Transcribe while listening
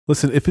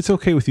Listen, if it's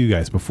okay with you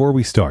guys, before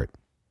we start,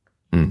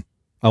 I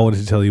wanted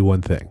to tell you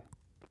one thing.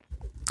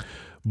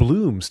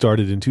 Bloom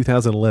started in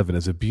 2011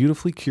 as a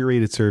beautifully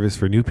curated service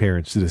for new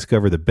parents to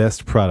discover the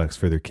best products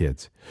for their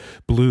kids.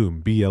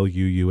 Bloom,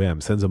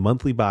 B-L-U-U-M, sends a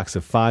monthly box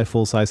of 5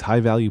 full-size,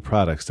 high-value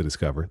products to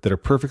discover that are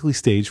perfectly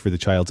staged for the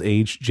child's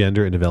age,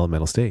 gender, and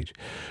developmental stage.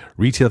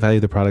 Retail value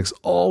of the products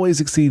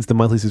always exceeds the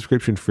monthly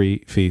subscription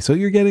fee, so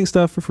you're getting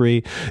stuff for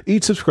free.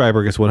 Each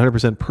subscriber gets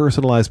 100%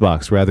 personalized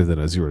box rather than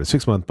a 0 to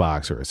 6 month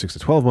box or a 6 to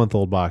 12 month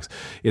old box.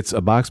 It's a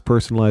box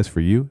personalized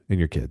for you and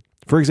your kid.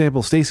 For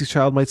example, Stacy's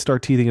child might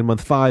start teething in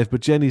month 5, but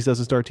Jenny's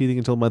doesn't start teething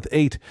until month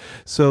 8.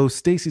 So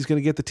Stacy's going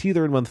to get the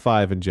teether in month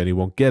 5, and Jenny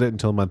won't get it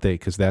until month 8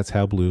 because that's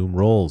how Bloom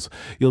rolls.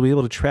 You'll be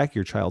able to track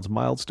your child's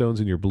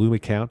milestones in your Bloom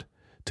account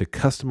to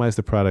customize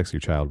the products your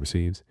child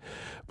receives.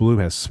 Bloom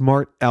has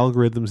smart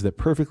algorithms that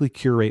perfectly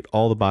curate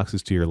all the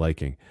boxes to your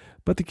liking.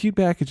 But the cute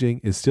packaging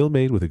is still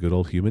made with a good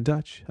old human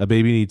touch. A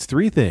baby needs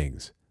 3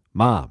 things: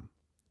 mom,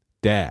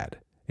 dad,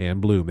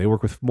 and Bloom. They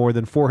work with more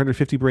than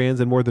 450 brands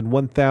and more than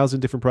 1,000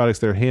 different products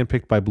that are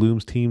handpicked by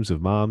Bloom's teams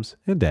of moms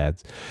and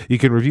dads. You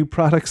can review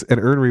products and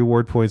earn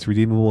reward points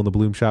redeemable in the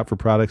Bloom shop for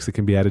products that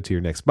can be added to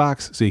your next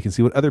box so you can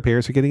see what other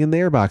parents are getting in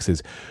their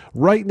boxes.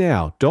 Right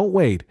now, don't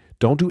wait.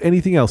 Don't do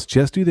anything else.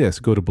 Just do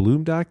this. Go to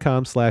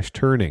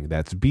bloom.com/turning.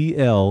 That's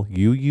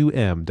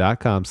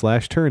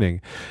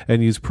BLUUM.com/turning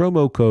and use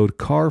promo code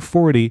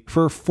CAR40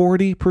 for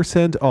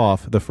 40%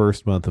 off the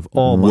first month of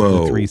all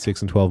monthly 3,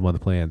 6, and 12 month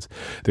plans.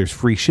 There's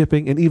free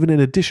shipping and even an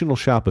additional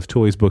shop of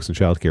toys, books, and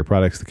childcare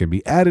products that can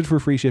be added for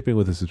free shipping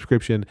with a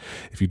subscription.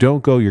 If you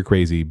don't go, you're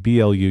crazy.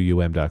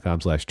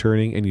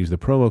 BLUUM.com/turning and use the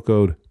promo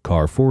code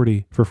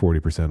CAR40 for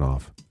 40%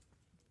 off.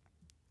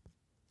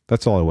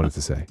 That's all I wanted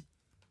to say.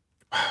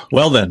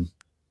 Well then,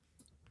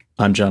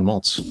 I'm John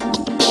Moltz.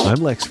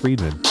 I'm Lex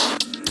Friedman.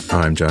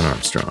 I'm John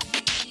Armstrong.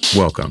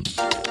 Welcome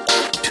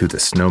to the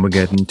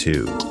Snowmageddon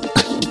 2.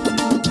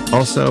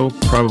 Also,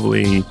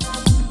 probably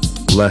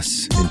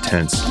less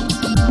intense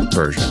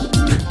version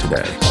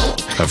today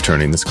of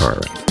turning this car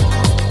around.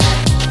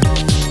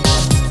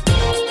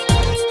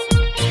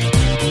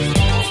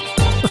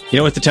 You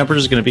know what the temperature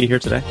is going to be here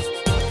today?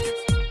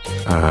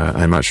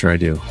 I'm not sure I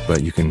do,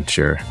 but you can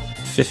share.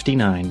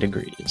 59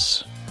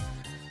 degrees.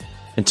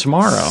 And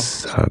tomorrow,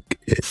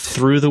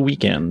 through the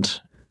weekend,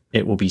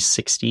 it will be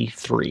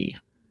 63.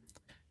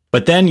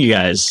 But then, you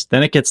guys,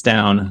 then it gets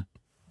down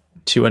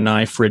to a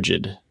nigh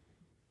frigid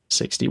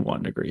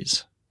 61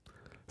 degrees.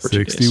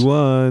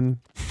 61.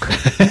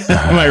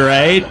 Am I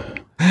right?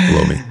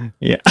 Blow me.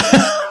 Yeah.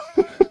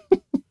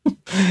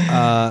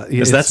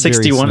 Is that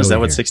 61? Is that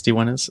what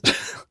 61 is?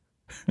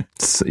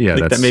 Yeah,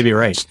 that may be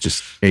right.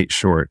 Just 8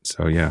 short,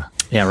 so yeah.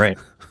 Yeah, right.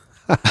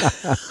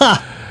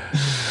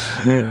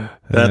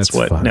 That's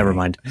what. Funny. Never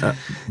mind.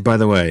 By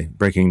the way,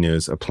 breaking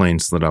news: a plane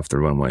slid off the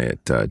runway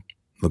at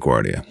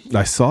LaGuardia.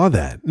 I saw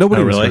that.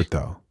 Nobody was hurt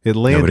though. It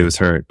landed. Nobody was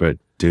hurt, but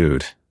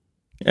dude,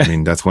 I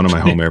mean that's one of my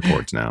home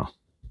airports now.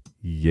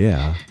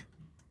 Yeah,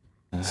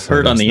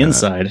 hurt on the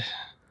inside.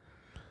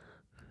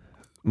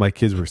 My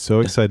kids were so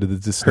excited that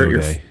it's a snow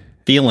day.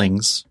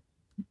 Feelings.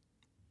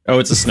 Oh,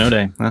 it's a snow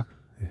day. Huh?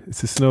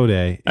 It's a snow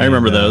day. I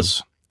remember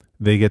those.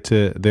 They get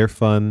to their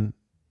fun.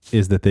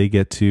 Is that they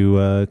get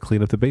to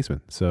clean up the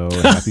basement. So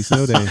happy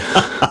snow day.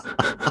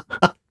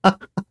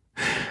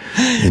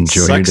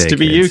 Enjoy Sucks your day, to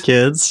be kids. you,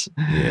 kids.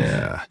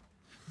 Yeah.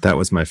 That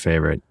was my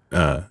favorite.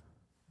 It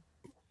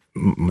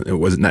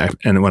was not,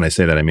 and when I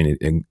say that, I mean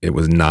it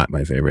was not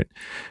my favorite.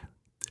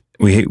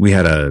 We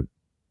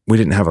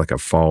didn't have like a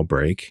fall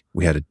break.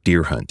 We had a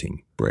deer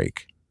hunting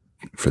break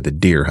for the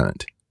deer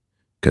hunt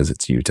because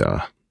it's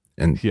Utah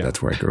and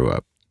that's where I grew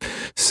up.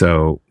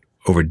 So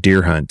over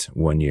deer hunt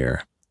one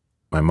year,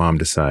 my mom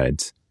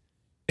decides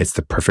it's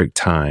the perfect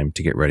time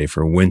to get ready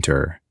for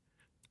winter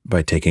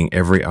by taking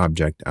every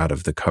object out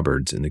of the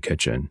cupboards in the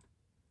kitchen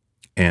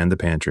and the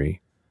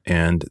pantry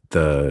and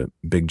the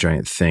big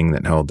giant thing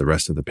that held the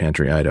rest of the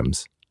pantry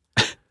items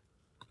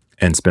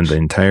and spend the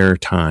entire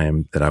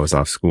time that I was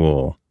off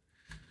school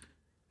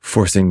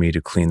forcing me to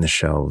clean the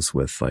shelves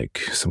with like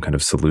some kind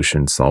of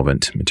solution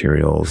solvent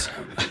materials.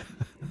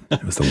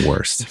 It was the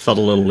worst. It felt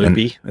a little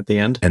loopy at the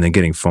end. And then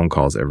getting phone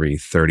calls every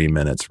 30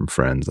 minutes from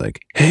friends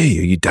like, hey,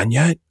 are you done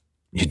yet?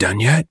 You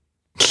done yet?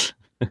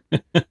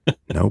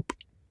 Nope.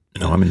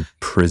 No, I'm in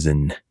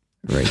prison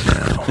right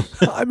now.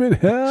 I'm in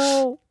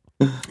hell.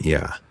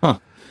 Yeah. Huh.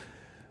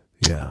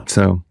 Yeah.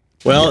 So.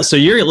 Well, so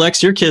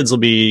Lex, your kids will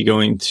be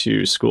going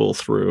to school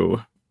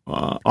through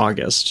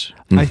August.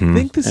 I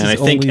think this is I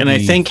think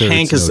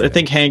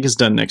Hank is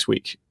done next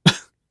week.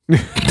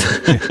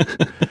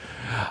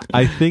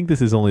 I think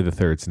this is only the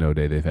third snow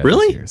day they've had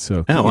really? this year.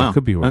 So wow. It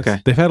could be worse.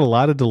 Okay. They've had a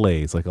lot of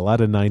delays, like a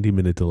lot of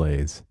 90-minute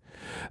delays.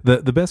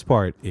 The best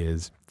part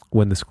is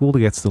when the school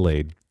gets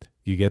delayed,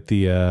 you get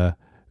the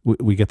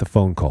we get the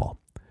phone call,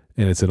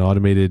 and it's an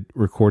automated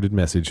recorded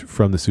message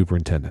from the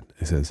superintendent.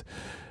 It says,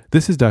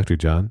 "This is Dr.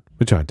 John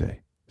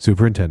Machante,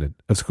 Superintendent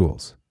of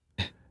Schools.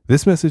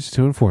 This message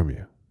to inform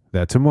you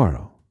that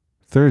tomorrow,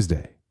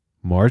 Thursday,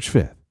 March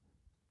 5th,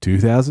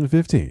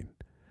 2015,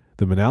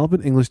 the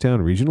Manalapan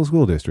Englishtown Regional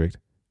School District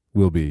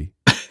will be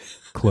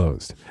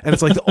closed. And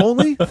it's like the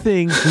only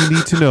thing we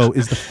need to know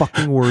is the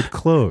fucking word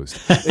closed.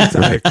 It's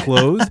like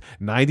closed,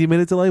 90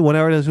 minute delay, 1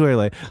 hour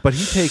delay. But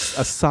he takes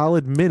a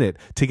solid minute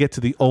to get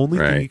to the only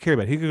thing you care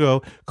about. He could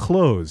go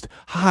closed.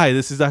 Hi,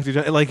 this is Dr.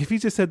 John. Like if he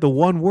just said the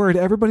one word,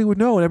 everybody would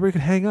know and everybody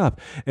could hang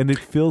up. And it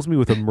fills me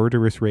with a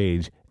murderous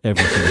rage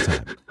every single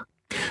time.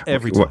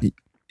 Every time. Well,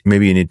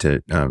 maybe you need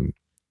to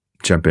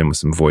jump in with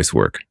some voice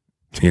work,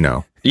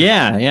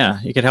 Yeah.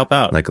 You could help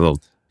out. like a little.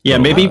 Yeah,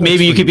 maybe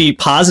you could be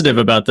positive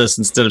about this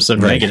instead of so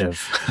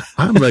negative.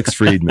 I'm Lex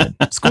Friedman.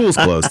 School's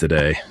closed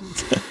today.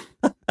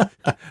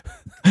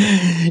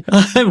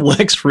 I'm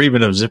Lex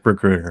Friedman of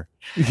ZipRecruiter.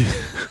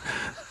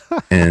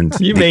 And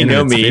you may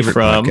know me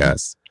from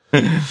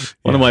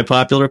one of my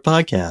popular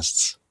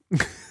podcasts.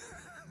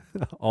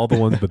 All the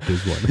ones but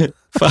this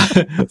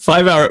one.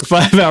 5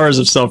 hours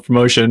of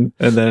self-promotion,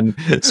 and then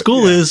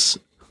school is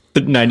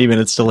 90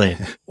 minutes delayed.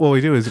 What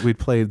we do is we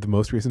play the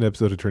most recent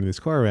episode of Turning This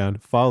Car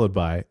Around, followed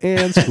by,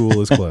 and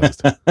school is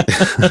closed.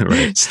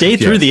 Right. Stay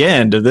through the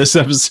end of this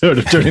episode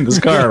of Turning This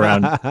Car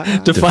Around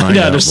to find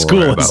out if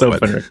school is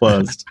open or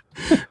closed.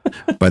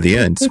 By the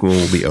end, school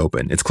will be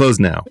open. It's closed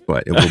now,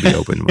 but it will be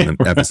open when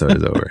the episode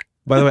is over.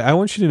 By the way, I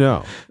want you to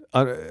know,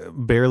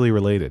 barely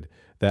related,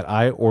 that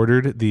I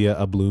ordered the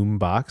a Bloom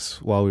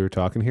box while we were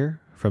talking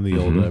here from the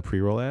old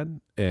pre-roll ad,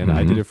 and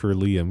I did it for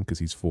Liam because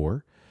he's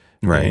 4.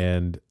 Right.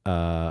 And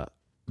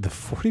the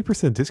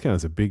 40% discount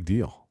is a big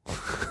deal.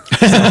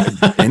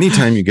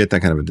 Anytime you get that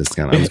kind of a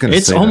discount, I was going to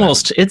say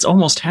it's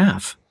almost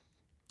half.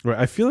 Right.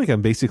 I feel like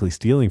I'm basically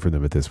stealing from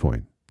them at this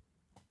point.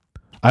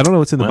 I don't know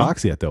what's in the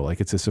box yet, though.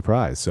 Like it's a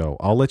surprise. So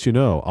I'll let you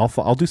know.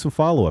 I'll do some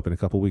follow-up in a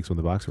couple of weeks when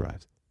the box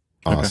arrives.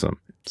 Awesome. Okay.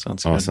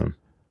 Sounds awesome.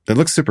 Good. It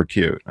looks super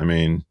cute. I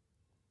mean,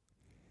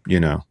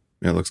 it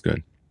looks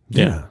good.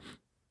 Yeah.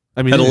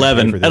 I mean, at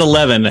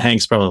 11,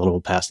 Hank's probably a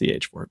little past the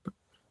age for it. But.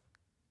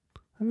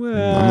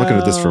 Well, I'm looking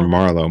at this for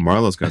Marlo.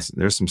 Marlo's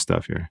there's some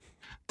stuff here.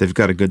 They've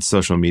got a good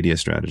social media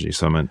strategy,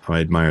 so I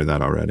admire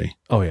that already.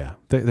 Oh yeah,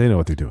 they know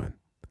what they're doing.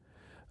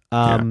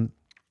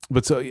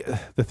 But so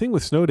the thing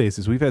with snow days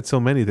is we've had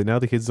so many that now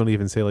the kids don't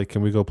even say like,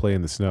 "Can we go play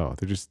in the snow?"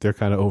 They're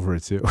kind of over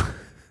it too.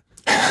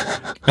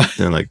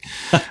 They're like,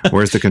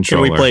 "Where's the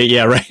controller?" Can we play?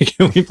 Yeah, right.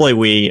 Can we play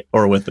Wii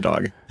or with the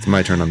dog? It's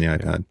my turn on the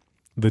iPad.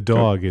 The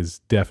dog is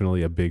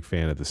definitely a big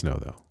fan of the snow,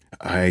 though.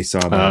 I saw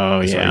that.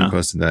 Oh, I saw yeah. you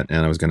posted that,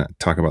 and I was going to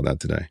talk about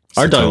that today.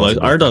 Our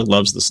dog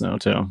loves the snow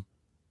too,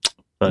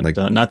 but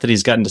not that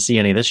he's gotten to see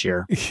any this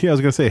year. Yeah, I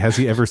was going to say, has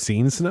he ever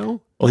seen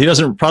snow? Well, he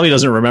probably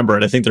doesn't remember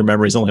it. I think their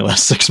memories only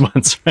last 6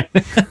 months,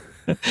 right?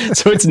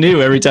 So it's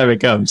new every time it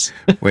comes.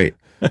 Wait,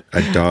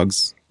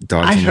 dogs.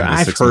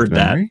 I've heard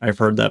that. I've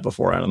heard that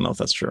before. I don't know if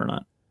that's true or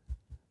not.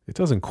 It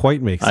doesn't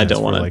quite make sense. I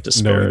don't want to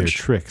disparage knowing their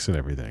tricks and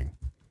everything.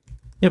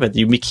 Yeah, but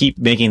you keep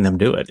making them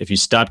do it. If you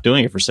stop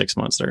doing it for 6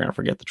 months, they're going to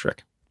forget the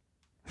trick.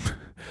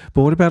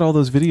 But what about all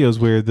those videos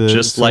where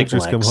the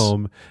soldiers come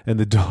home and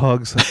the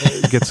dogs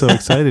get so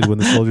excited when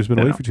the soldier's been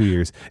away for 2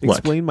 years?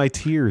 Explain my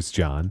tears,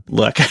 John.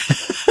 Look,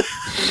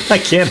 I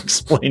can't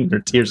explain your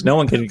tears. No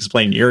one can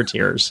explain your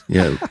tears.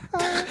 Yeah.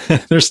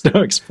 There's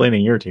no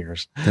explaining your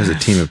tears. There's a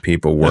team of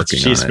people working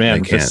on it.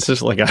 Man, they can't. it's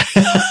just like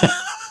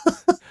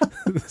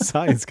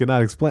science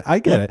cannot explain. I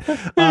get it.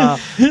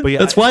 But yeah,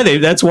 that's why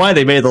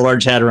they made the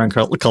Large Hadron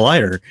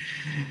Collider.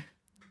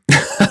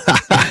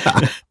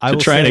 To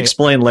try and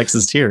explain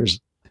Lex's tears.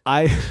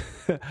 I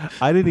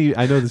didn't even,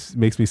 I know this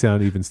makes me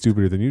sound even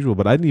stupider than usual,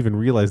 but I didn't even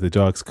realize that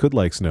dogs could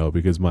like snow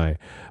because my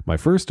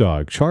first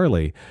dog,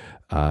 Charlie,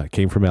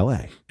 came from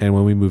LA. And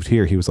when we moved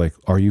here, he was like,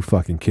 "Are you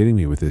fucking kidding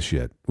me with this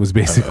shit?" Was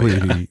basically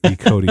the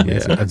Cody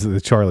message,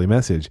 the Charlie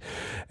message.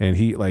 And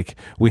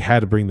we had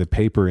to bring the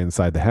paper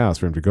inside the house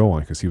for him to go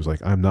on because he was like,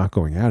 "I'm not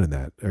going out in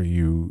that.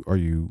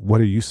 What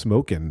are you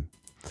smoking?"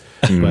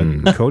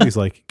 But Cody's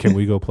like, "Can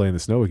we go play in the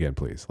snow again,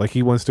 please?" Like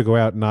he wants to go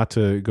out, not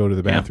to go to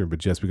the bathroom, but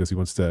just because he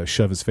wants to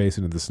shove his face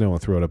into the snow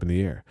and throw it up in the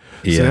air.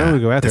 Yeah, so now we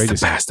go out there. That's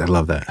the best. I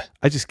love that.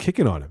 I just kick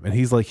it on him, and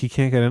he's like, he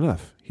can't get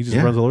enough. He just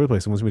runs all over the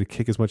place and wants me to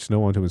kick as much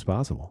snow onto him as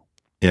possible.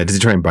 Yeah, does he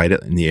try and bite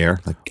it in the air?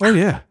 Like, oh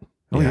yeah.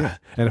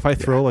 And if I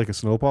throw like a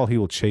snowball, he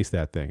will chase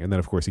that thing, and then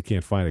of course he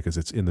can't find it because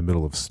it's in the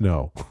middle of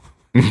snow.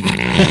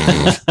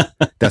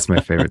 That's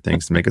my favorite thing: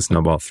 is to make a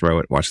snowball, throw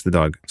it, watch the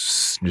dog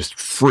just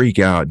freak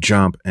out,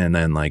 jump, and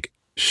then like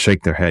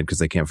shake their head because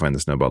they can't find the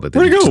snowball. That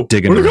they're just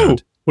digging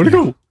around. Where'd it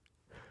go?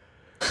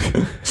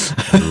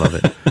 I love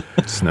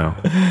it. Snow.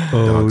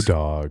 Oh,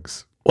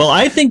 dogs. Well,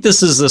 I think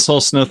this whole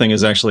snow thing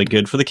is actually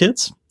good for the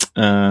kids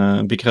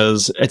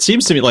because it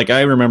seems to me like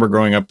I remember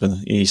growing up in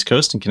the East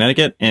Coast in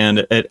Connecticut,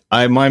 and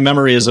my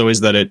memory is always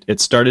that it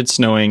started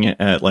snowing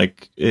at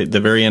the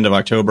very end of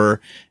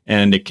October,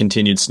 and it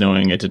continued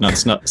snowing. It did not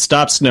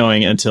stop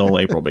snowing until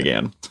April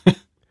began.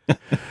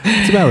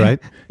 That's about right.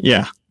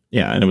 Yeah.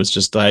 Yeah, and it was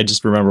I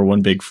just remember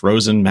one big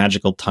frozen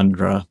magical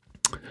tundra,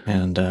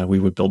 and we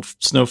would build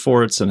snow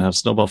forts and have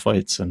snowball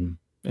fights, and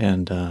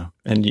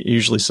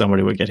usually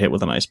somebody would get hit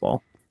with an ice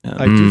ball.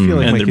 I do feel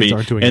like and my there'd kids be,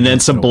 aren't doing and then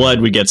enough some snowboarding.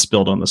 blood would get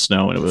spilled on the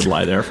snow, and it would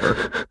lie there for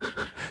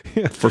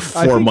Yeah. for I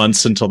 4 think-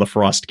 months until the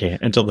frost came,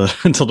 until the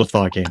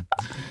thaw came.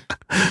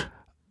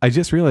 I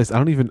just realized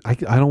I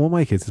don't want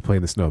my kids to play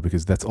in the snow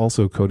because that's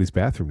also Cody's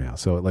bathroom now.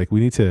 So like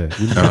we need to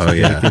Oh have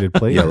yeah, dedicated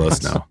play yellow areas.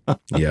 snow,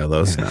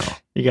 yellow snow.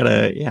 You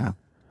gotta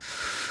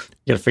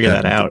figure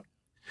Yeah. that out.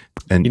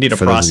 And You need a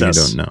for those of you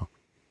process. who don't know,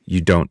 you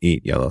don't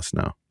eat yellow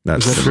snow.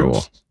 That's Is that the true?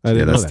 rule. I Yeah,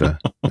 didn't know that's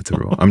that. that's a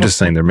rule. I'm just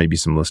saying there may be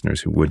some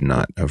listeners who would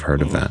not have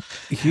heard of that.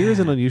 Here's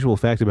an unusual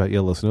fact about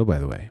Yellow Snow, by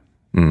the way.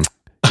 Mm.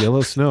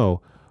 Yellow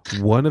Snow,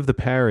 one of the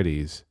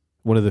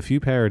few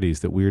parodies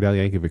that Weird Al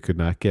Yankovic could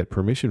not get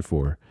permission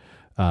for.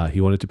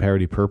 He wanted to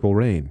parody Purple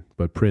Rain,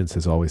 but Prince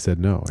has always said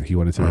no. He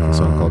wanted to make a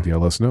song called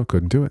Yellow Snow,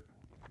 couldn't do it.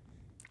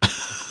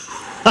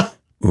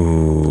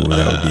 Ooh,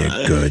 that would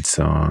be a good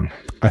song.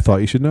 I thought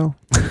you should know.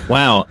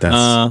 Wow.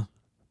 That's-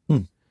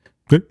 And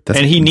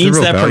he it's a needs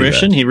real that value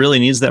permission. add. He really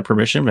needs that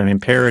permission. I mean,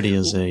 parody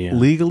is a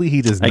Legally,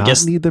 he does I not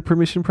guess- need the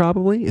permission,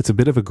 probably. It's a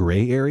bit of a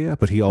gray area,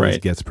 but he always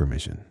Right. gets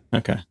permission.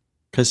 okay,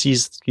 because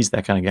he's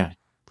that kind of guy.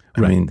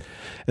 I mean,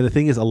 And the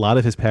thing is, a lot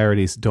of his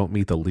parodies don't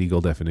meet the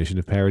legal definition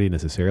of parody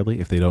necessarily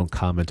if they don't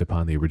comment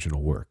upon the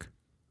original work.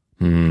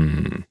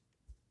 hmm.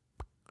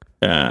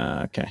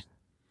 Okay,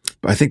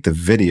 I think the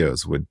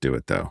videos would do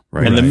it though,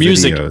 right? and the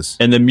music Videos.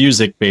 and the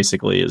music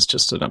basically is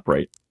just an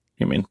upright.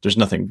 I mean, there's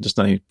nothing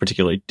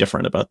particularly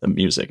different about the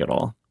music at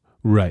all.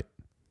 Right.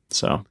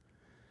 So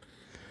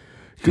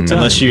Good Hmm.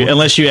 time.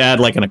 unless you add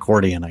like an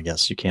accordion, I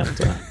guess you can't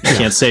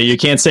you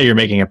can't say you're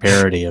making a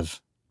parody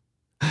of.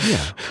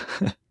 Yeah.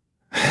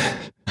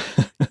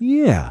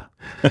 Yeah.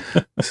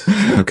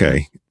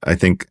 Okay, I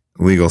think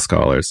legal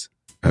scholars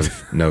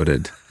have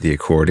noted the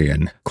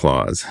accordion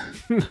clause.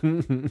 Did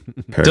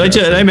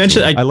I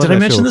mention? I love Did I that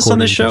mention this on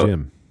the According to show?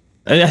 Jim.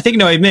 I think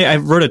no. I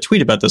wrote a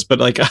tweet about this, but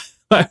like,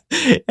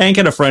 Hank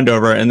had a friend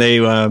over, and they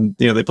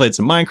they played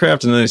some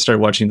Minecraft, and then they started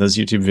watching those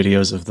YouTube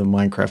videos of the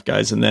Minecraft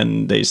guys, and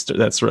then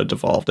that sort of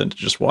devolved into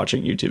just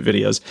watching YouTube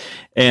videos.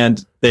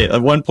 And they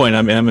at one point,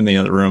 I'm in the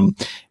other room,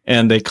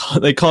 and they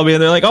called me,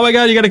 and they're like, "Oh my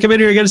god, you got to come in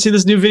here! You got to see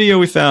this new video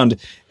we found."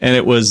 And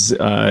it was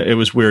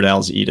Weird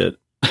Al's "Eat It."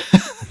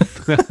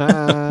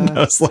 I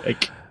was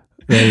like,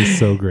 That is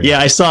so great. "Yeah,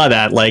 I saw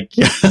that like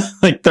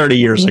like 30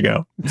 years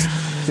ago."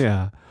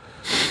 Yeah.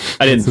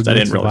 I didn't So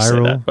it's really say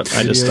viral that, but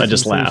I just video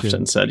laughed sensation.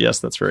 and said, "Yes,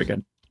 that's very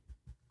good."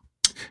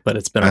 But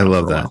it's been I around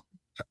love for a that. while.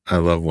 I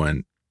love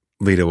when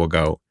Lita will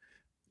go,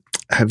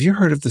 "Have you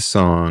heard of the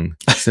song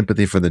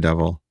Sympathy for the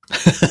Devil?"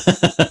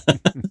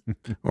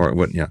 Or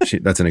what? Yeah,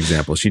 that's an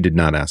example. She did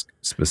not ask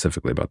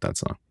specifically about that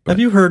song. But Have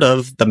you heard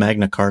of the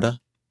Magna Carta?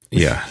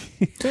 yeah,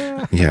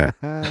 yeah.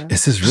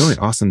 It's this really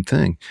awesome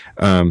thing.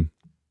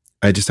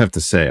 I just have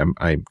to say, I'm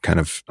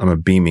a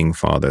beaming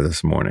father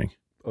this morning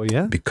Oh,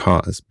 yeah?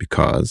 because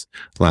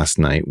last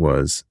night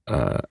was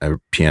a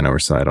piano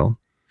recital.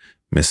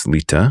 Miss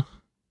Lita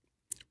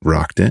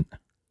rocked it,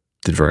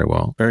 did very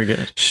well. Very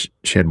good.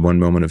 She had one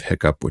moment of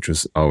hiccup, which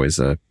was always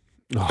Oh,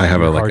 I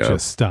have your like heart a-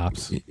 just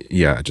stops.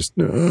 just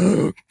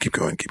keep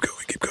going.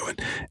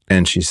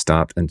 And she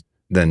stopped, and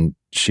then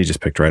she just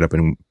picked right up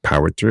and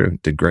powered through.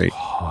 Did great,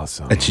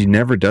 Awesome. and she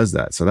never does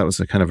that. So that was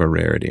a kind of a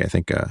rarity. I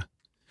think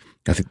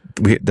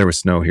there was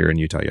snow here in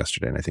Utah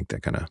yesterday, and I think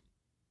that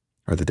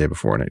or the day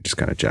before, and it just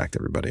kind of jacked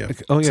everybody up.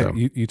 Oh, yeah. So,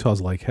 Utah's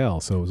like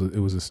hell. So it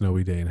was a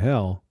snowy day in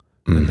hell.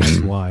 And that's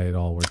mhm. why it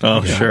all worked Oh,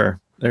 out.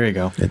 sure. There you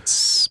go.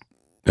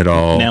 it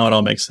all. Now it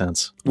all makes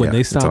sense. When Yeah, they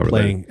it's all stop related.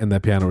 playing in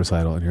that piano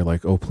recital and you're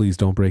like, oh, please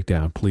don't break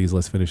down. Please,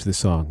 let's finish this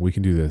song. We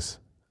can do this.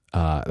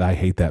 I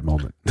hate that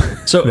moment.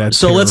 So That let's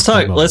terrifying talk.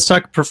 moment. Let's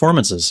talk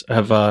performances.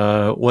 Have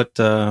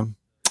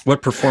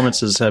what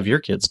performances have your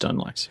kids done,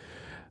 Lex?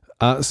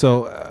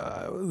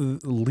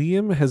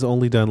 Liam has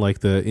only done like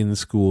the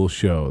in-school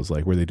shows,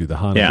 like where they do the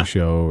Hanukkah Yeah.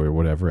 show or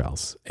whatever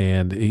else.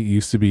 And it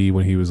used to be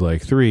when he was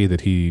like 3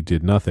 that he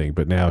did nothing,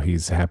 but now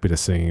he's happy to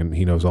sing and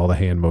he knows all the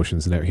hand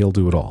motions and he'll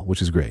do it all,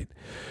 which is great.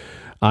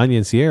 Anya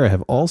and Sierra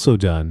have also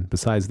done,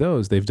 besides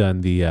those, they've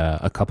done the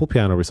a couple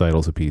piano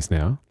recitals apiece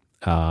now,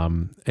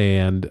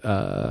 and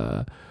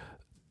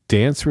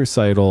dance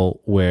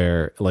recital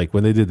where like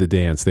when they did the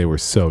dance, they were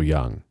so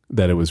young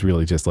that it was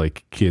really just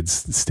like kids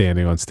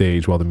standing on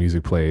stage while the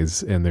music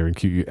plays and they're in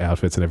cute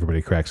outfits and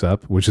everybody cracks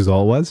up, which is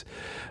all it was.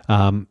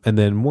 And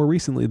then more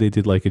recently they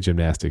did like a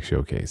gymnastics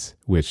showcase,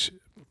 which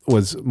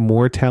was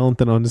more talent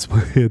than on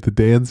display at the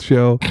dance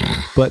show,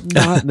 but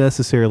not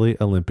necessarily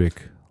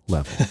Olympic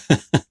level.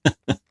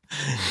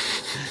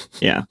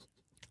 Yeah,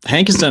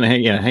 Hank has done.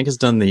 Hank has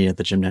done the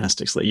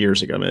gymnastics like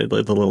years ago. I mean,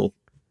 the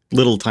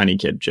little tiny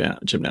kid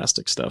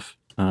gymnastics stuff.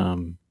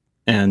 And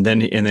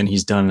then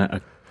he's done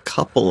a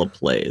couple of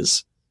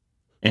plays,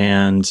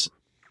 and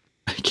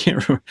I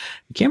can't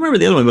remember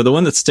the other one, but the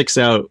one that sticks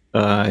out,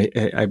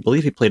 I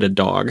believe he played a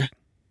dog,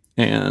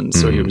 and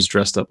so he was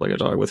dressed up like a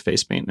dog with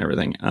face paint and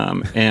everything.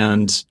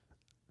 And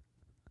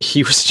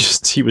he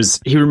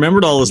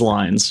remembered all his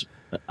lines.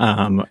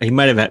 He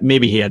might have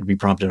maybe he had to be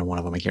prompted on one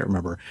of them. I can't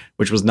remember,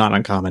 which was not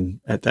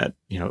uncommon at that.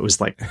 It was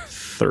like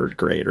 3rd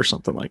grade or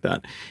something like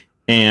that.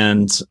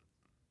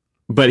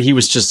 but he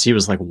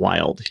was like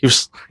wild. He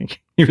was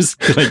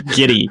like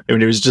giddy. I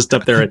mean, he was just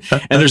up there. And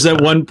there's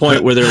that one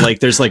point where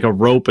there's like a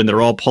rope and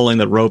they're all pulling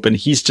the rope and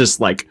he's just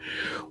like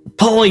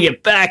pulling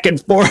it back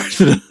and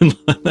forth.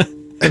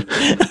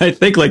 I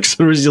think like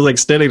he's like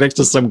standing next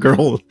to some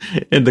girl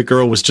and the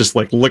girl was just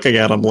like looking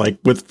at him like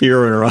with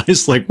fear in her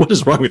eyes. Like, what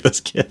is wrong with this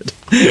kid?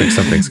 Like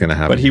something's going to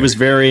happen. But he was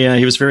very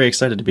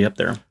excited to be up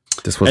there.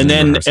 And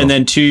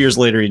then 2 years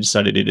later, he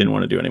decided he didn't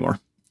want to do anymore.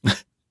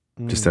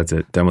 Just that's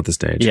it. Done with the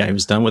stage. Yeah, he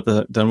was done with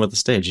the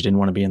stage. He didn't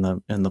want to be in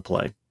the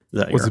play.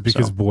 Was it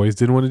because boys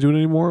didn't want to do it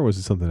anymore, or was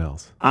it something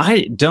else?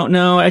 I don't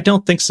know. I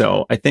don't think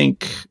so. I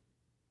think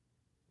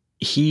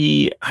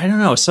I don't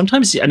know.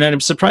 Sometimes, and I'm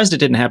surprised it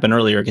didn't happen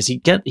earlier because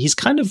he's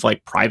kind of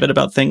like private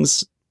about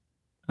things.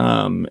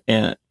 And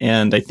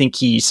I think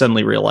he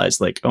suddenly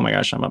realized like, oh my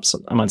gosh, I'm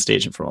on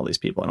stage in front of all these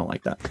people. I don't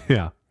like that.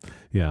 Yeah.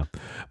 Yeah.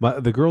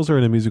 The girls are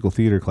in a musical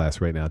theater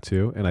class right now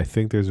too. And I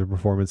think there's a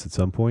performance at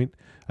some point.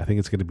 I think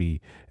it's going to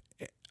be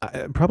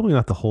probably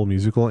not the whole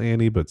musical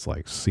Annie, but it's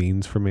like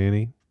scenes from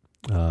Annie.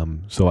 But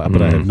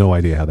I have no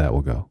idea how that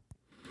will go.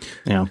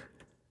 Yeah.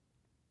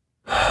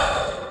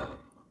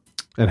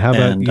 And how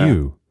about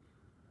you,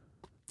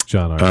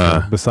 John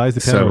Armstrong? Besides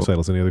the piano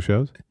recitals, any other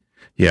shows?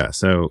 Yeah.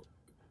 So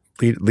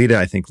Lita,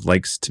 I think,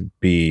 likes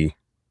doing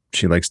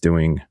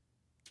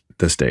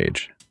the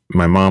stage.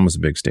 My mom was a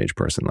big stage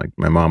person. Like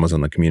my mom was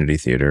on the community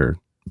theater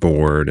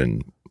board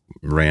and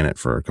ran it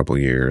for a couple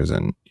of years.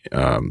 And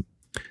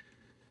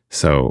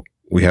so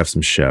we have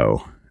some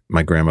show.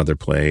 My grandmother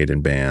played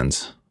in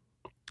bands.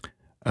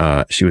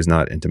 She was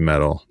not into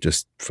metal,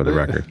 just for the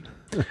record.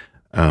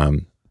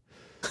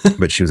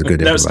 But she was a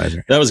good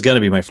improviser. That was going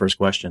to be my first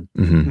question.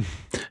 Mm-hmm.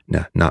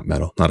 No, not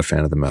metal. Not a fan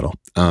of the metal.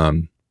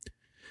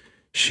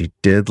 She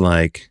did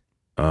like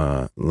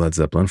Led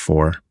Zeppelin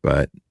 4,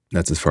 but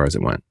that's as far as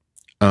it went.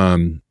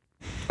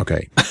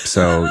 Okay,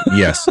 so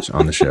yes,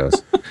 on the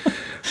shows.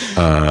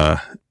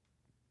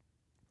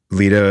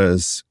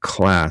 Lita's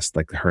class,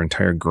 like her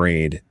entire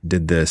grade,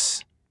 did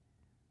this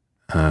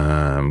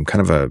kind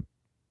of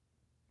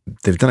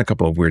they've done a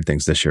couple of weird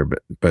things this year,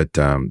 but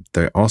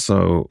they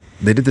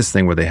did this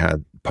thing where they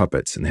had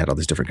puppets and they had all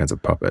these different kinds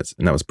of puppets,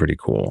 and that was pretty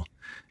cool.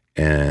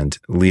 And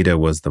Lita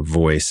was the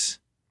voice.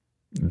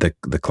 The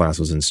class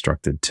was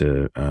instructed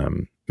to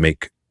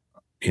make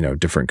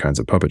different kinds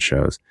of puppet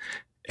shows,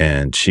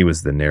 and she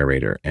was the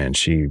narrator. And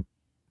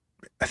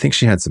I think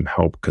she had some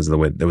help because of the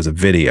way there was a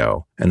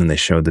video, and then they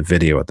showed the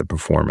video at the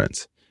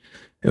performance.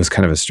 It was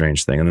kind of a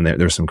strange thing. And then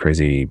there was some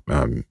crazy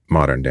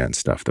modern dance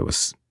stuff that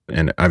was.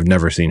 And I've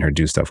never seen her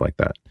do stuff like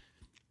that.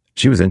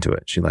 She was into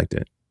it. She liked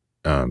it.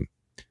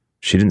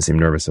 She didn't seem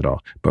nervous at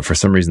all. But for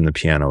some reason, the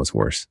piano was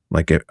worse.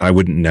 Like I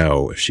wouldn't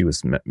know if she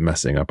was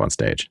messing up on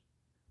stage.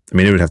 I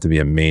mean, it would have to be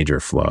a major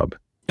flub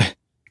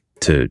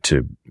to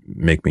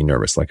make me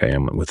nervous like I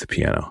am with the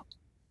piano.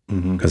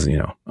 Because,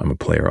 I'm a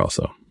player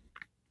also.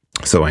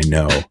 So I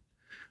know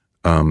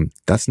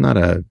that's not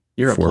a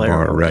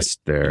 4-bar arrest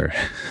there.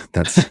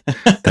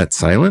 That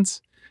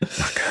silence?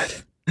 Not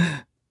good.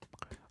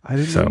 I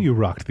didn't know you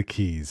rocked the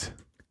keys.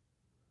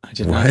 I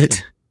did what?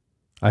 Not.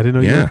 I didn't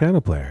know you were a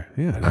piano player.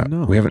 Yeah, I didn't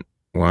know. We haven't.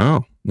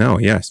 Wow. No.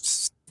 Yeah.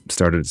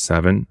 Started at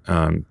 7.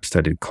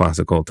 Studied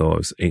classical till I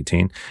was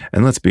 18.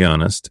 And let's be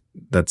honest,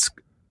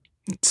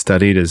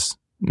 studied is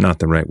not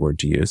the right word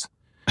to use.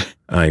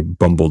 I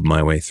bumbled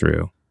my way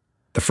through.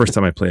 The first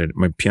time I played it,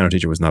 my piano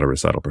teacher was not a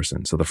recital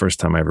person. So the first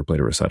time I ever played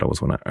a recital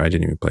was when I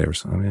didn't even play a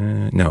recital.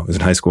 No, it was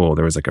in high school.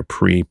 There was like a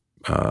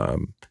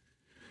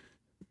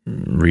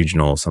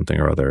regional something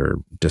or other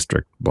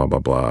district blah blah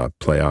blah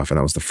playoff, and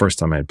that was the first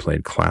time I had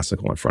played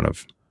classical in front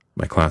of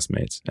my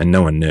classmates, and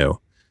no one knew.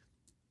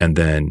 And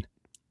then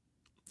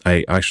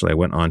I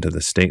went on to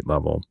the state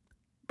level,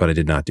 but I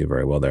did not do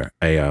very well there.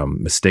 I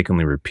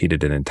mistakenly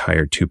repeated an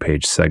entire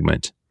 2-page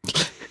segment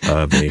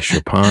of a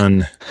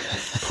Chopin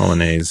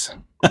Polonaise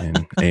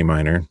in A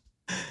minor.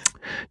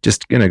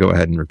 Just gonna go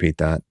ahead and repeat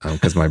that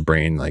because my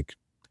brain, like,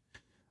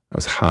 I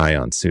was high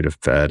on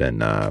Sudafed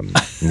and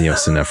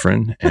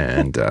neosynephrine,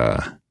 and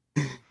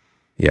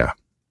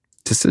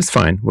it's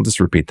fine. We'll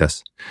just repeat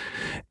this.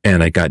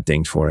 And I got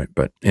dinged for it,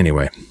 but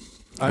anyway.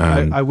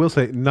 I will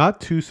say, not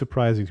too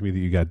surprising to me that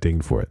you got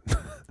dinged for it.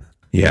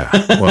 Yeah,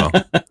 well,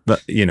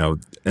 but,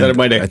 that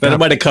might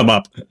have come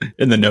up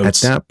in the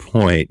notes. At that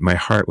point, my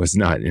heart was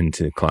not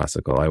into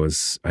classical.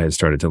 I had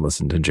started to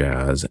listen to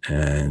jazz,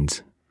 and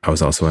I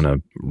was also in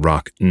a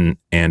rock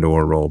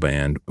and/or roll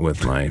band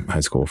with my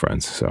high school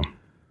friends. So.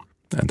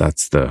 And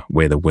that's the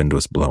way the wind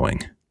was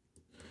blowing.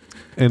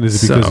 And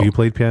is it because you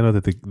played piano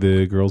that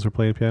the girls were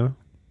playing piano?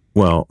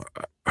 Well,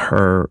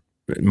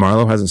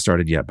 Marlo hasn't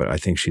started yet, but I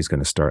think she's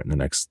going to start in the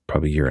next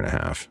probably year and a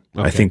half.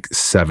 Okay. I think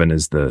 7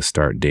 is the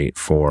start date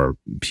for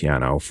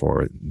piano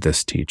for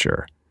this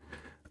teacher.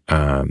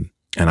 And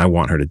I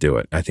want her to do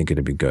it. I think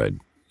it'd be good.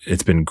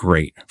 It's been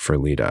great for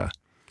Lita.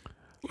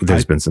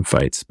 There's been some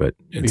fights, but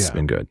it's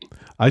been good.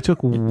 I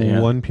took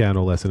one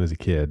piano lesson as a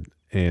kid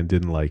and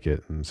didn't like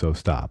it, and so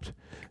stopped.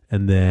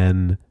 And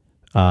then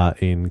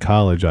in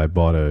college, I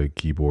bought a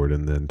keyboard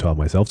and then taught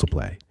myself to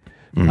play.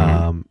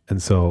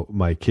 And so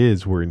my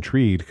kids were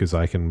intrigued because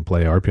I can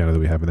play our piano that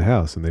we have in the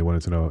house, and they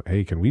wanted to know,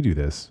 hey, can we do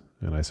this?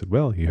 And I said,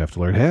 well, you have to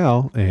learn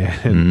how.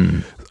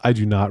 And I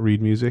do not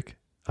read music,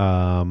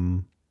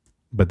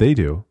 but they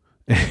do.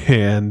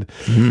 And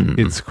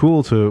it's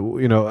cool to,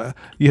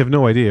 you have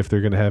no idea if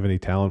they're going to have any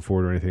talent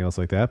for it or anything else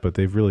like that, but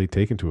they've really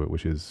taken to it,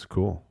 which is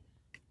cool.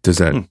 Does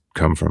that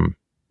come from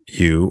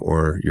you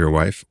or your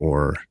wife,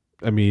 or?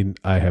 I mean,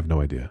 I have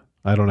no idea.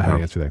 I don't know how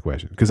to answer that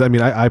question. Because, I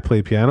mean, I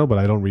play piano, but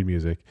I don't read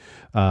music.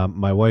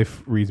 My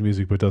wife reads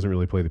music, but doesn't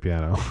really play the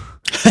piano.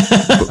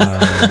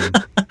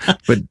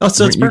 But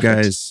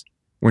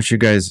weren't you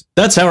guys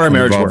that's how our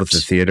marriage works. With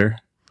the theater?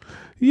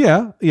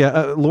 Yeah.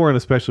 Lauren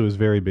especially was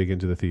very big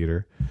into the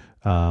theater,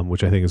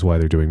 which I think is why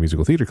they're doing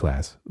musical theater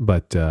class.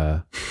 But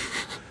I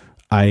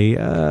mean,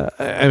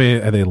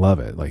 and they love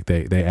it. Like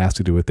they ask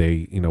to do it.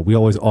 We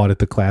always audit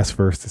the class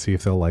first to see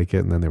if they'll like it,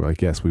 and then they were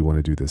like, "Yes, we want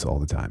to do this all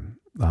the time."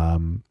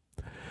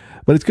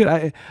 But it's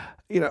good.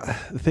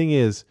 The thing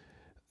is,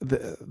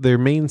 their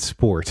main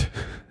sport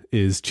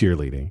is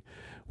cheerleading,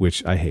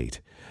 which I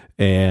hate,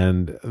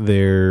 and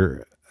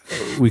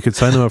we could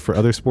sign them up for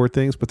other sport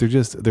things, but they're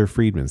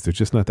freedmans. They're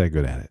just not that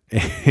good at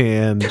it.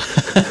 And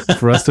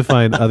for us to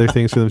find other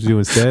things for them to do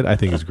instead, I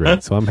think is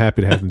great. So I'm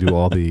happy to have them do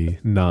all the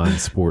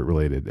non-sport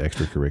related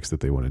extracurriculars that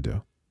they want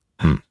to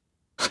do.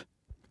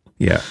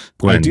 Yeah.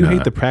 I do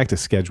hate the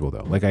practice schedule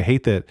though. Like I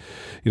hate that,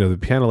 the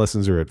piano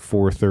lessons are at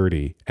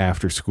 4:30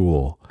 after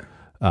school.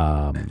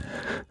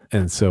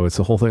 And so it's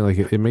the whole thing. Like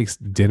it makes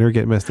dinner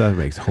get messed up. It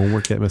makes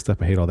homework get messed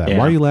up. I hate all that. Yeah.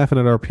 Why are you laughing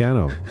at our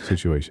piano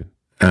situation?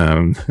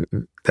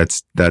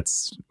 That's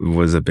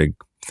was a big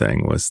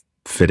thing, was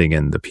fitting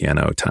in the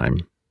piano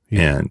time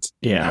and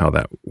how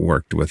that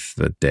worked with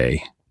the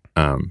day.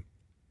 And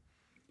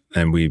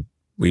we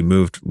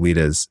moved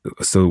Lita's.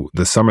 So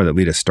the summer that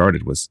Lita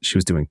started she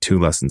was doing 2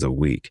 lessons a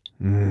week.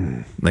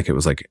 Like it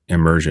was like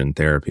immersion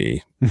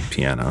therapy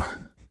piano.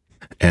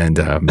 And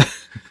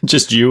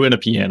just you and a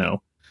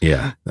piano.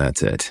 Yeah,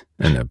 that's it.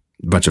 And a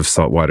bunch of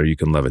salt water you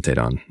can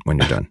levitate on when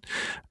you're done.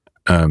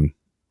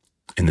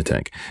 In the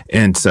tank.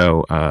 And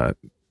so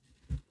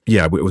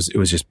it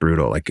was just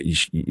brutal. Like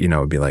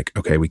it'd be like,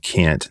 okay, we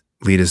can't.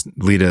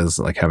 Lita's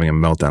like having a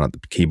meltdown at the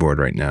keyboard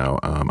right now.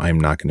 I'm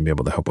not going to be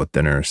able to help with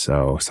dinner,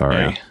 so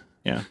sorry.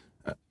 Yeah.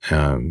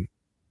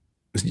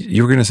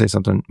 You were going to say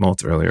something,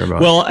 Maltz, earlier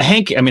about. Well,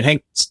 Hank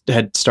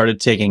had started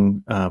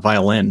taking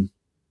violin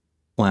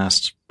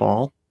last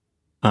fall,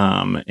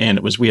 and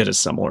we had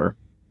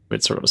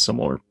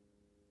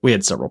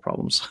several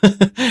problems.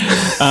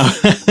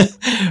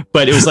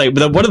 But it was like,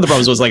 one of the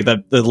problems was like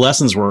that the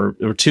lessons there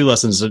were 2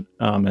 lessons,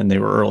 and they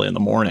were early in the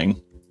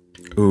morning.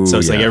 Ooh, so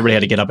it's like everybody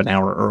had to get up an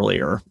hour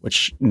earlier,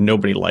 which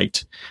nobody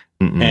liked.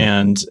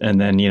 And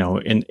then,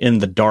 in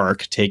the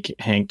dark, take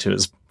Hank to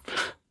his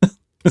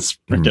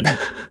freaking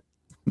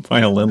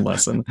violin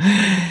lesson.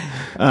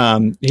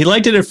 He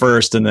liked it at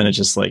first, and then it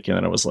just like, and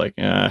then it was like,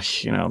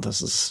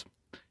 this is,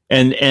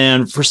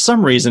 and for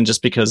some reason,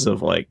 just because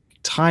of like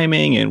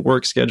timing and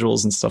work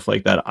schedules and stuff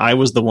like that, I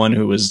was the one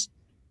who was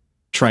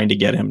trying to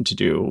get him to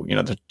do,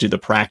 do the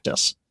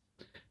practice.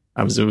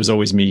 It was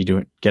always me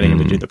getting him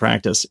to do the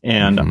practice.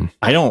 And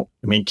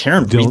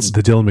Karen reads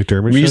the Dylan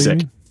McDermott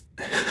music.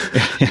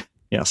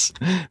 Yes,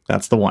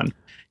 that's the one.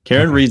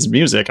 Karen reads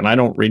music, and I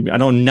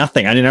know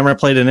nothing. I never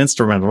played an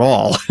instrument at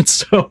all. And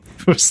so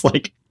it was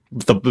like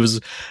it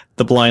was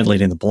the blind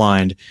leading the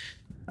blind.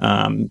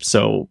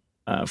 So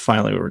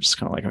finally we were just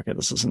kind of like, okay,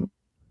 this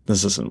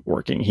isn't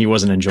working. He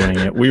wasn't enjoying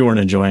it. We weren't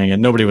enjoying it.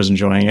 Nobody was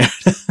enjoying it.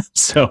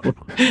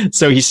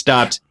 So he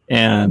stopped,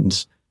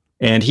 and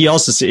he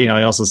also,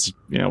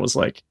 was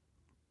like,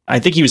 I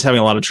think he was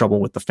having a lot of trouble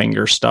with the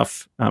finger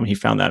stuff. He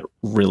found that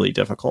really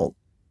difficult,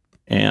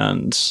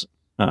 and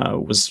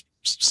was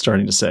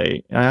starting to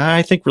say,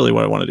 I think really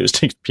what I want to do is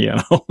take the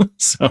piano.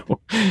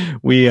 So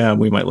we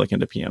might look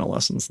into piano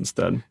lessons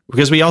instead,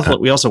 because we have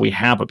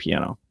a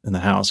piano in the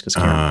house because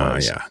Karen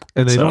plays. Yeah.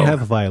 And they don't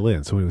have a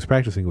violin. So when he was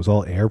practicing, it was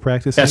all air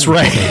practice. That's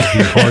right.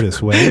 The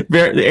hardest way.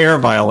 The air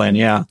violin.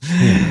 Yeah.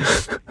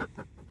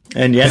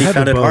 And yet he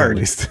found it hard.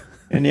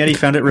 And yet he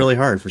found it really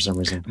hard for some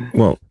reason.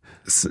 Well,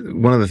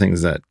 one of the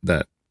things that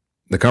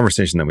the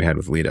conversation that we had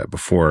with Lita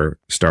before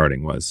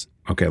starting was,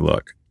 okay,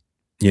 look,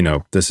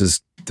 this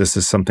is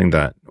something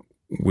that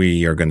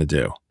we are going to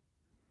do,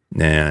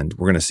 and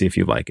we're going to see if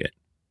you like it.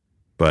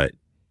 But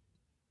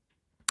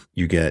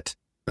you get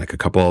like a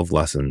couple of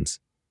lessons,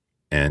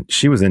 and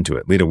she was into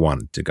it. Lita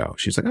wanted to go.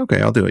 She's like,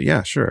 okay, I'll do it.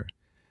 Yeah, sure.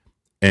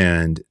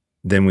 And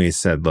then we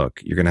said,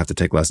 look, you're going to have to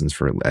take lessons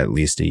for at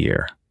least a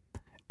year.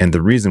 And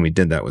the reason we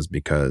did that was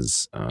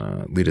because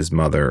Lita's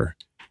mother,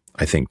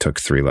 I think, took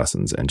 3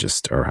 lessons and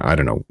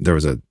there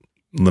was a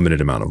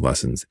limited amount of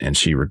lessons, and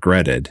she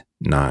regretted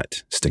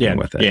not sticking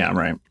with it. Yeah,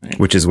 right.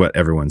 Which is what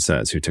everyone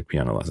says who took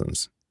piano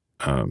lessons.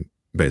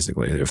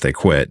 Basically, if they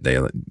quit,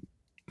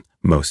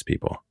 most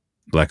people.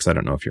 Lex, I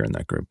don't know if you're in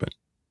that group, but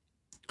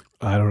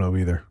I don't know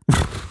either.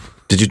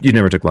 You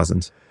never took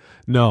lessons?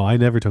 No, I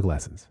never took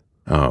lessons.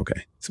 Oh,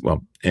 okay.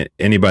 Well,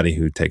 anybody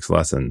who takes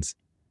lessons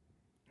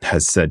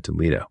has said to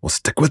Lita, well,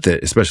 stick with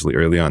it, especially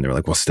early on. They were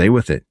like, well, stay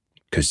with it.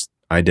 Because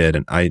I did.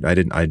 And I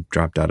didn't. I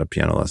dropped out of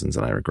piano lessons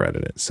and I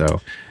regretted it.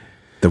 So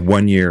the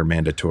 1 year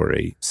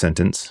mandatory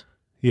sentence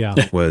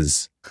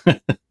was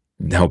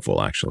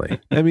helpful, actually.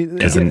 I mean,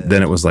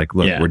 then it was like,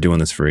 look, we're doing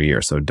this for a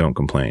year, so don't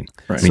complain.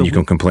 Right. I mean, you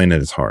can complain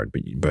that it's hard,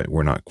 but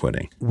we're not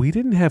quitting. We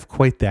didn't have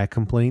quite that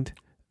complaint.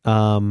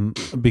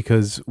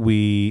 Because I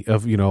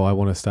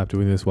want to stop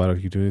doing this. Why don't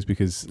you do this?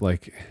 Because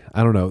like,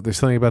 I don't know. There's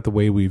something about the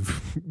way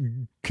we've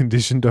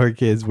conditioned our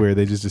kids where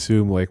they just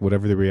assume like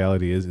whatever the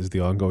reality is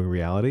the ongoing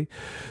reality.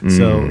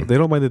 So they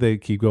don't mind that they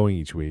keep going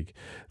each week.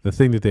 The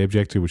thing that they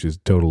object to, which is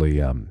totally,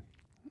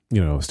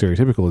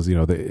 stereotypical, is,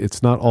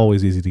 it's not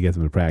always easy to get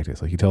them to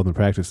practice. Like you tell them to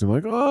practice and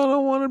they're like, oh, I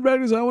don't want to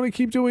practice. I want to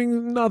keep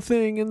doing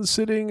nothing and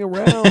sitting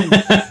around.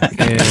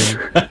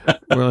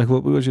 And we're like,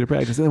 well, we want you to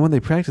practice. And then when they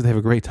practice, they have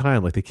a great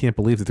time. Like they can't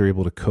believe that they're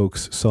able to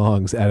coax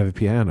songs out of the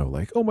piano.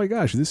 Like, oh my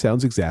gosh, this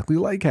sounds exactly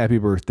like Happy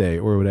Birthday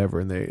or whatever.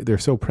 And they're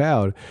so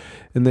proud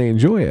and they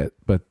enjoy it.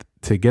 But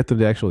to get them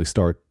to actually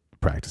start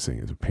practicing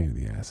is a pain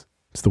in the ass.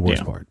 It's the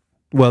worst part.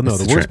 Well, no,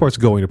 the worst part's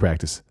going to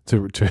practice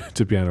to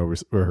piano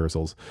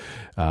rehearsals.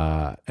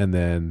 And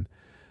then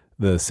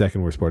the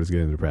second worst part is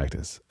getting to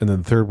practice. And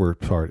then the third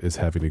worst part is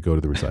having to go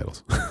to the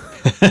recitals.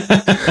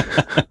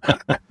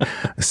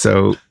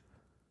 So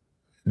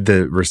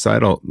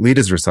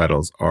Lita's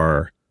recitals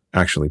are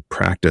actually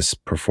practice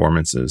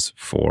performances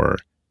for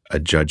a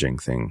judging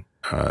thing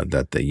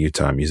that the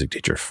Utah Music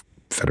Teacher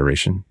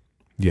Federation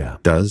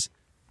does.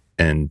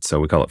 And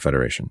so we call it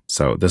Federation.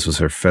 So this was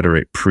her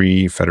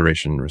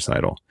pre-Federation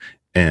recital.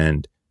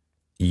 And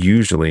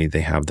usually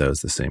they have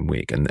those the same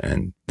week.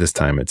 And this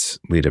time it's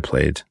Lita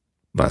played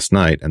last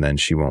night, and then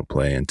she won't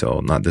play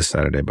until not this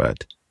Saturday,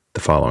 but the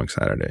following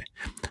Saturday.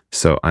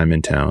 So I'm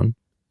in town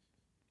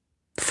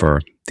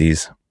for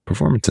these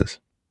performances.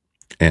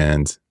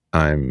 And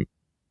I'm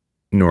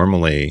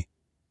normally,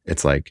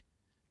 it's like,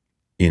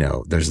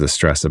 there's the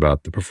stress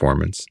about the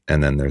performance,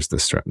 and then there's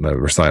the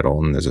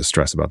recital, and there's a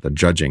stress about the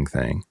judging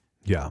thing.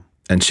 Yeah.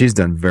 And she's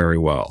done very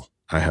well,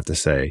 I have to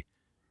say.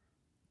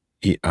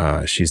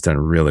 She's done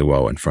really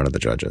well in front of the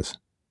judges.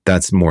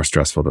 That's more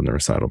stressful than the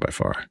recital by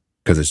far,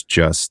 because it's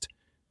just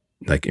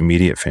like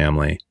immediate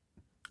family,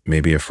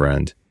 maybe a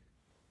friend,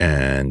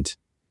 and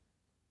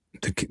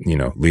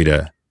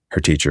Lita, her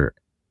teacher,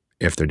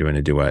 if they're doing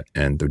a duet,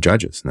 and the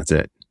judges, and that's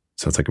it.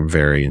 So it's like a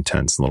very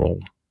intense little,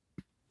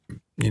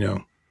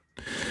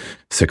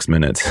 6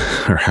 minutes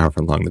or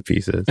however long the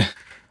piece is.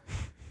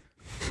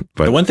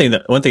 But the one thing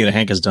that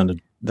Hank has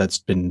done that's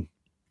been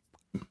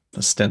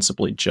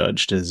ostensibly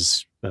judged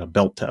is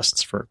belt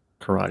tests for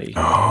karate.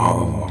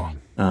 Oh.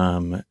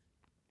 And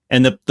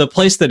the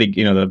place that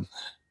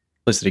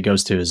he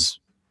goes to is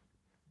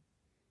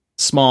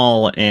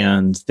small,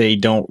 and they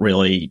don't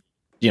really,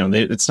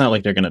 it's not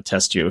like they're going to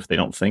test you if they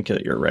don't think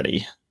that you're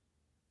ready.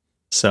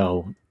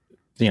 So,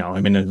 a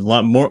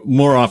lot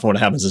more often what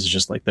happens is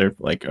just like they're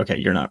like, okay,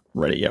 you're not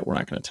ready yet. We're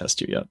not going to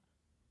test you yet.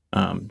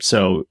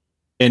 So,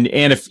 and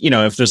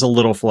if there's a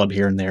little flub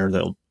here and there,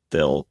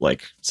 they'll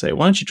like say,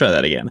 why don't you try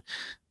that again?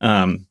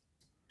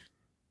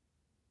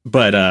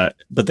 But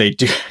they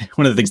do.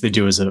 One of the things they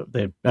do is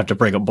they have to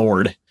break a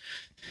board,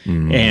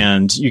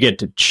 and you get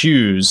to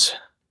choose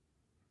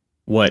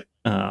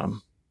how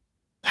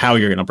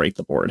you're going to break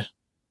the board.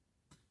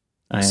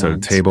 So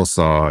table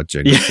saw,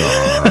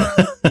 jigsaw,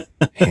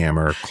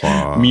 hammer,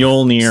 claw,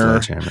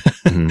 Mjolnir,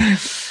 sledgehammer.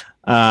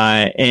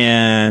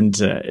 And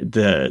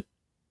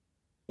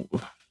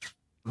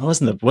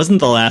wasn't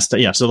the last.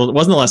 Yeah, so it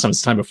wasn't the last time.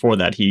 It's the time before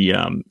that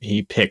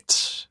he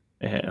picked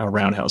a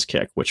roundhouse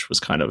kick, which was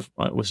kind of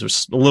was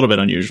just a little bit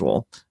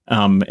unusual.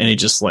 And he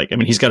just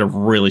he's got a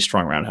really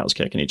strong roundhouse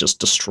kick, and he just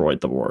destroyed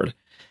the board.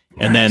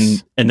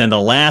 Nice. And then the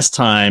last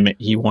time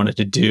he wanted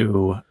to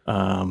do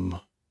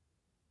what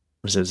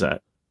is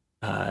that?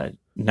 A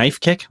knife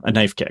kick.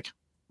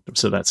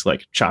 So that's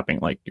like chopping,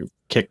 like your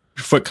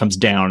foot comes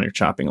down, and you're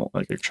chopping a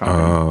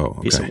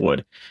piece of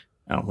wood,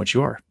 which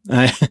you are.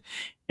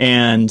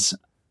 And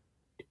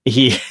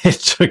it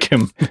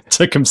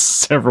took him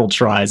several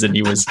tries, and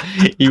he was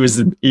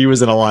in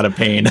a lot of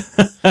pain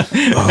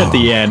at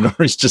the end,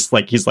 where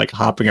he's like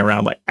hopping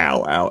around like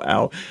ow, ow,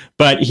 ow.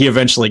 But he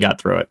eventually got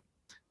through it.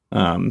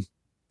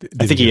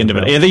 I think he ended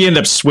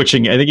up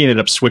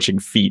switching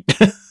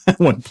feet at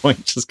one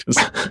point just because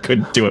he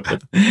couldn't do it.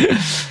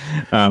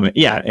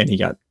 And he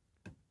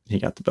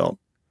got the belt.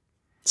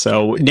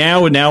 So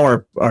now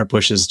our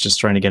push is just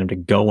trying to get him to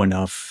go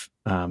enough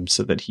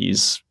so that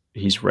he's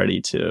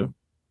ready to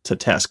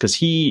test, because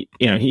he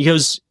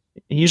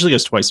usually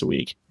goes twice a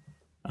week,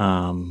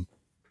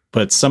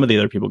 but some of the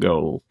other people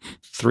go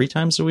 3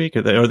 times a week,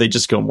 or they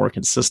just go more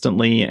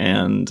consistently,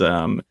 and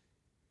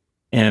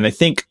I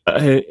think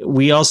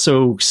we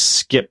also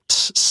skipped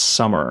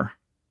summer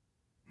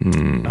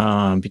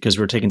because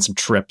we were taking some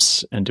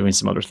trips and doing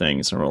some other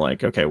things, and we're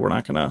like, okay, we're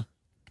not gonna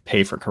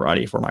pay for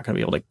karate if we're not going to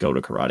be able to go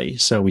to karate.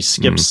 So we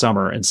skipped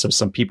summer, and so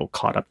some people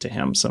caught up to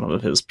him. Some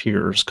of his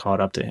peers caught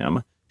up to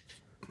him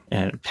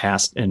and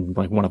passed, and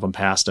like one of them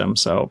passed him.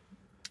 So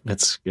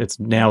It's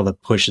now the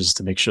push is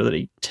to make sure that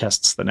he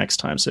tests the next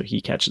time so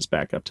he catches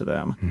back up to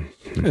them.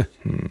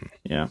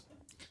 Yeah.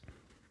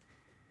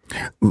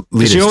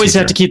 Because you always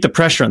have to keep the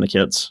pressure on the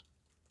kids.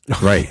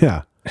 Right.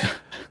 Yeah.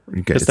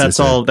 Because that's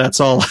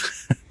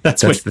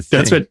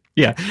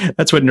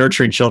what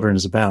nurturing children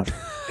is about.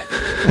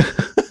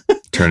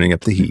 Turning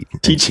up the heat.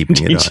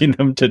 Teaching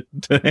them to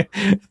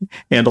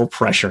handle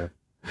pressure.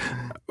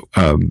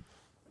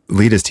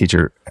 Lita's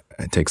teacher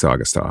takes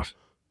August off,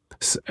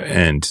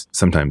 and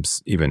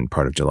sometimes even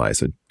part of July.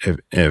 So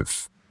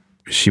if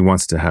she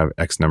wants to have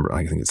X number,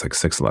 I think it's like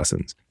 6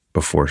 lessons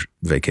before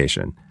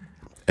vacation.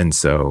 And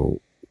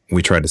so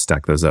we try to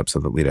stack those up so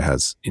that Lita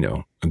has,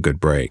 a good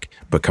break.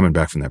 But coming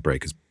back from that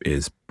break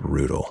is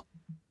brutal.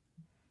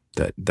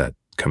 That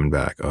coming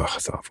back,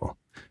 it's awful.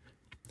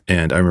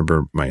 And I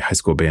remember my high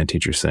school band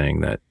teacher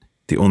saying that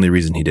the only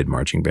reason he did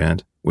marching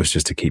band was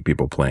just to keep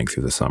people playing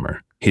through the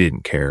summer. He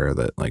didn't care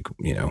that,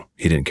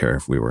 he didn't care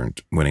if we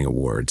weren't winning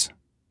awards.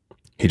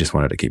 He just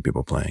wanted to keep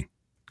people playing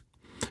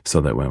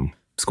so that when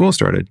school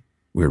started,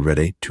 we were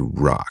ready to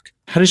rock.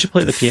 How did you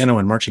play the piano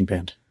in marching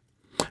band?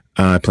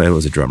 I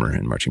was a drummer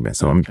in marching band,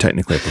 so I'm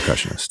technically a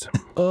percussionist.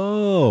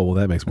 Oh, well,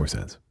 that makes more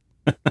sense.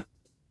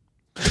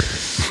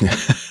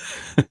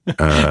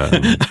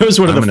 I was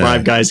one of the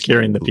 5 guys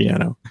carrying the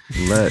piano.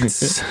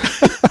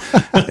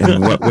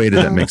 In what way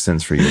did that make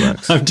sense for you,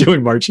 Lex? I'm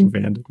doing marching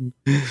band.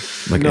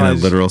 In a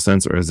literal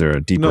sense, or is there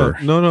a deeper?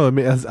 No. I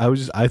mean,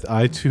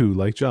 I too,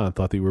 like John,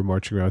 thought that you were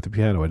marching around with the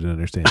piano. I didn't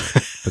understand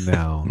it, but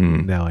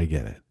now I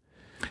get it.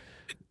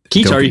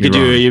 Guitar, you could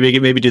do. You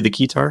maybe do the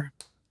guitar.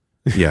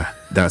 Yeah,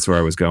 that's where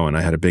I was going.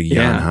 I had a big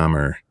Jan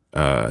Hammer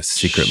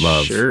Secret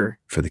Love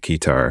for the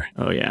guitar.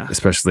 Oh yeah,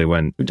 especially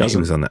when he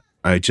was on that.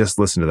 I just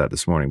listened to that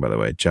this morning, by the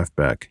way. Jeff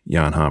Beck,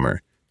 Jan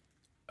Hammer.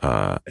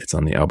 It's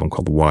on the album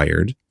called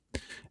Wired,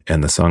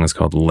 and the song is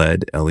called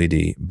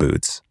LED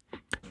Boots.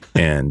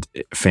 And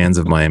fans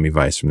of Miami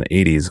Vice from the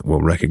 80s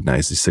will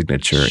recognize the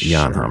signature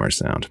Jan Hammer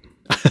sound,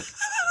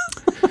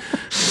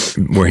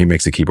 where he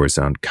makes a keyboard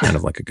sound kind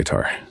of like a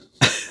guitar.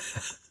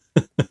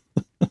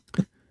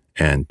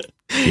 And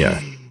yeah,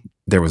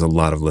 there was a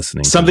lot of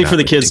listening. Something for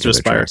the kids to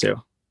aspire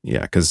to.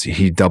 Yeah, because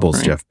he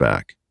doubles Jeff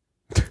Beck.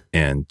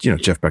 And,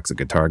 Jeff Beck's a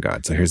guitar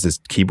god. So here's this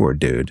keyboard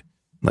dude,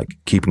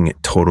 keeping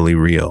it totally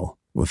real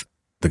with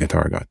the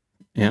guitar god.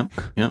 Yeah,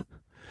 yeah.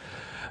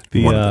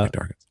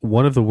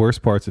 One of the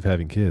worst parts of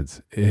having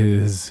kids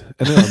is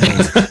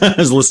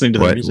is listening to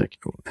the music.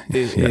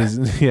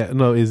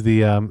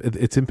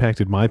 It's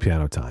impacted my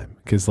piano time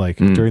because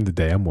during the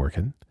day I'm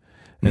working,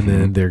 and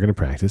then they're going to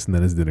practice, and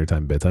then it's dinner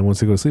time, bedtime. Once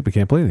they go to sleep, I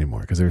can't play it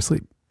anymore because they're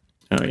asleep.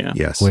 Oh yeah,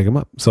 yes. Wake them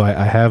up. So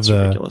I have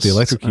the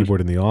electric keyboard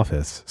in the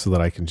office so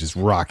that I can just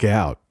rock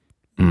out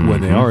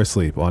when they are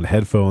asleep on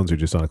headphones or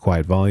just on a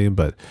quiet volume,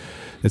 but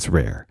it's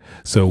rare.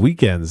 So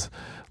weekends,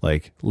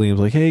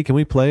 Liam's like, "Hey, can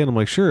we play?" And I'm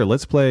like, "Sure,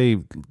 let's play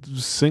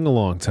sing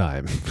along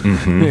time."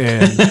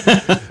 And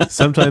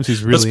sometimes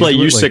he's really let's play.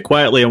 You sit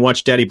quietly and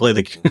watch Daddy play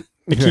the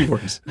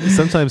keyboards.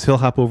 Sometimes he'll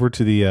hop over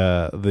to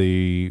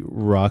the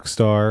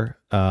Rockstar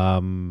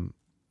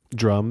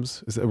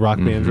drums, Rock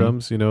Band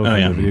drums, from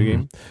the video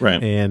game,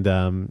 right?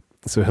 And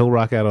so he'll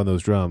rock out on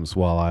those drums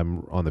while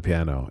I'm on the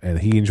piano, and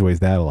he enjoys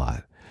that a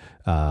lot.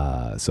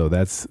 So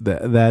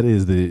that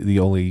is the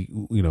only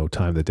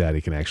time that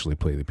Daddy can actually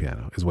play the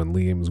piano is when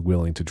Liam's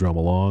willing to drum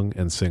along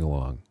and sing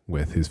along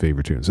with his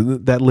favorite tunes. So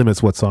that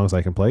limits what songs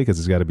I can play because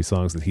it's got to be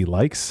songs that he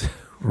likes,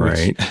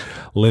 right?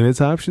 Limits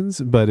options,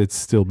 but it's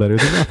still better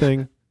than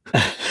nothing.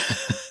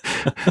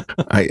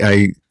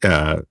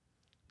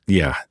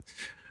 Yeah.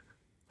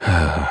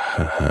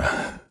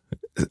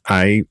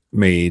 I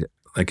made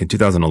in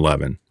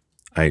 2011,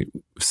 I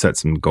set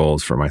some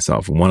goals for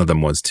myself. One of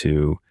them was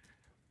to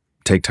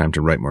take time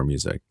to write more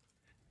music.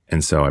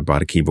 And so I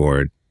bought a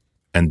keyboard,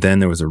 and then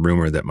there was a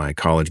rumor that my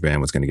college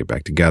band was going to get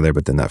back together,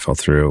 but then that fell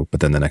through. But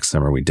then the next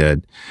summer we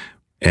did.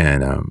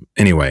 And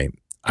anyway,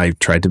 I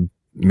tried to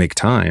make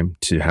time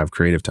to have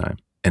creative time.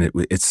 And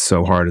it's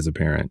so hard as a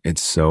parent.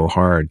 It's so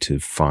hard to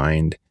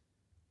find,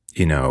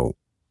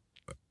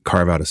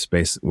 carve out a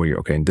space where you're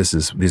okay. And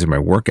these are my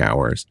work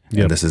hours,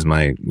 and this is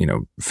my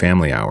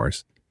family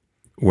hours.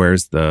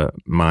 Where's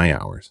my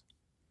hours?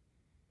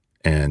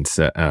 And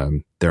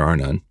there are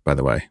none, by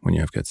the way. When you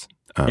have kids,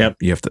 you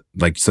have to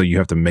you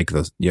have to make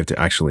those. You have to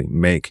actually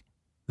make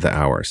the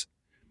hours,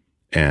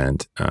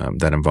 and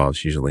that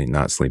involves usually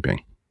not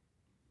sleeping,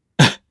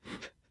 and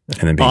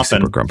then being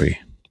super grumpy.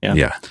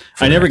 Yeah.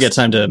 I never get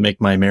time to make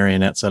my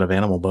marionettes out of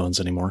animal bones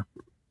anymore.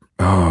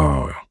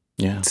 Oh.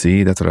 Yeah.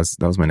 See, that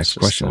was my next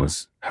question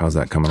was, how's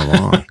that coming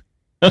along?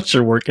 How's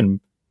your working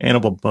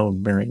animal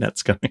bone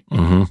marionettes coming?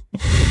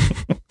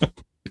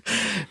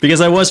 Because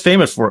I was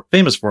famous for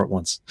it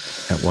once.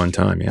 At one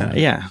time, yeah.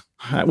 Yeah.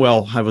 I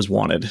was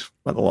wanted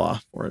by the law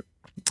for it.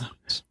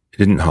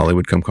 Didn't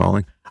Hollywood come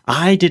calling?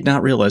 I did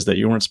not realize that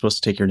you weren't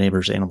supposed to take your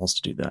neighbor's animals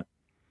to do that.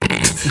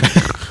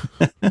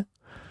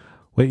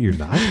 Wait, you're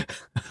not?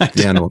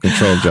 The animal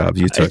control job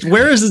you took.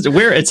 Where is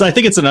this? I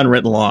think it's an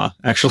unwritten law,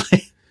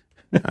 actually.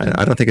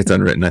 I don't think it's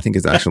unwritten. I think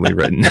it's actually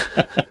written.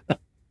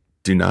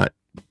 Do not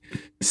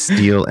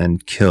steal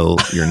and kill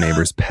your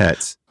neighbor's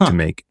pets to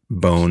make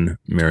bone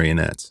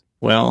marionettes.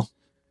 Well,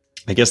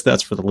 I guess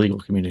that's for the legal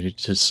community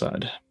to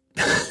decide.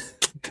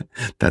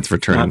 That's for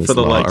turning this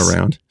law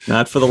around.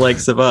 Not for the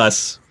likes of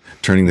us.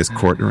 Turning this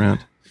court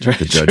around.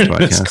 The Judge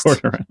Podcast.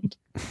 Court around.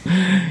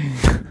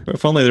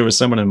 If only there was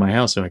someone in my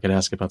house who I could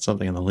ask about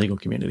something in the legal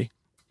community.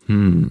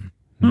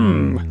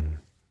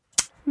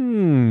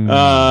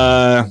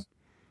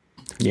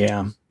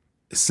 Yeah.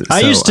 So I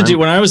used to do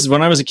when I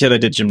was a kid. I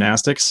did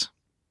gymnastics.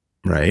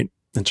 Right.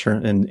 So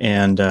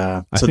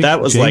that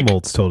was Jay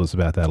Moltz told us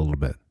about that a little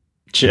bit.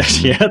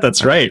 Yeah,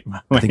 that's right.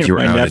 I think you were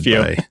my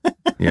nephew.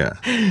 Yeah.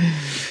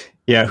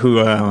 Yeah, who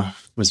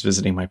was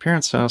visiting my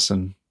parents' house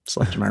and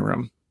slept in my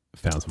room.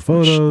 Found some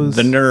photos.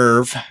 The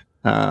nerve.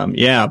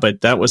 Yeah,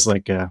 but that was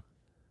like a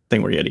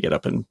thing where you had to get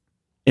up and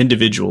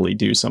individually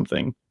do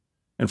something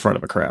in front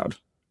of a crowd,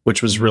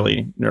 which was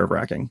really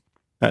nerve-wracking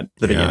at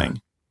the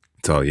beginning.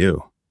 It's all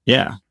you.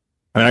 Yeah.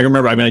 I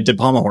did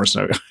pommel horse.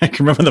 And I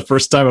can remember the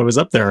first time I was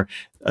up there.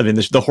 I mean,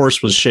 the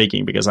horse was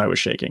shaking because I was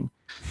shaking.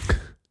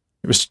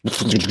 It was,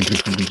 but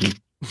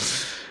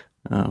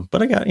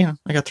I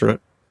got through it.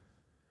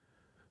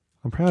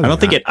 I'm proud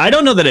of I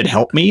don't know that it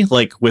helped me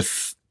like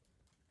with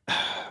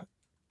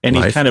any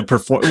life? Kind of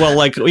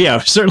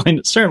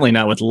certainly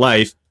not with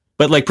life,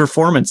 but like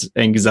performance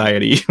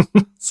anxiety,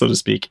 so to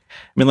speak.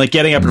 I mean, like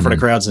getting up in front of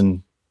crowds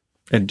and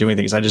doing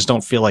things. I just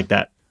don't feel like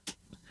that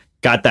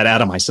got that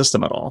out of my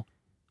system at all.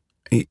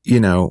 You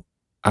know,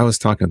 I was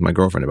talking with my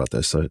girlfriend about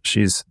this. So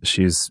she's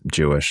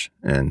Jewish,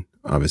 and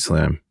obviously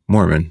I'm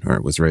Mormon,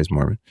 or was raised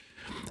Mormon.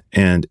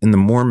 And in the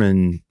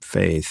Mormon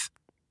faith,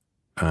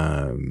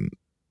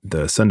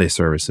 the Sunday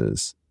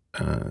services,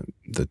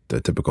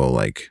 the typical,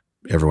 like,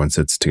 everyone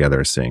sits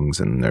together, sings,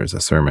 and there's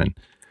a sermon.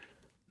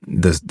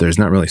 There's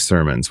not really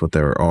sermons. What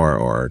there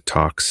are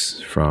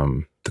talks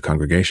from the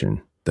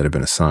congregation that have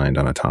been assigned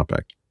on a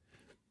topic.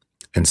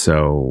 And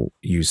so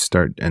you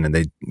start, and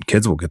then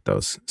kids will get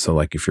those. So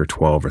like if you're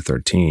 12 or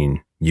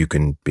 13, you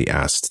can be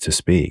asked to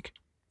speak.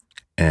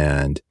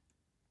 And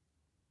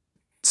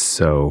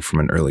so from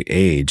an early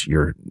age,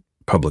 you're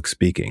public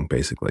speaking,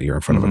 basically. You're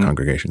in front of a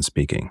congregation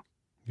speaking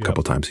a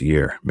couple times a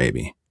year,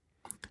 maybe.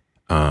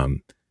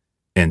 And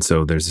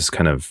so there's this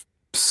kind of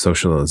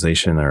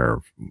socialization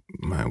or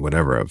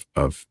whatever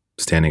of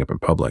standing up in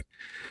public.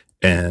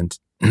 And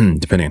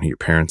depending on who your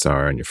parents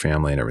are and your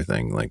family and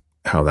everything, like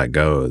how that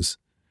goes,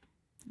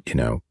 you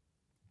know,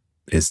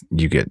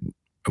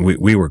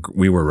 we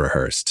were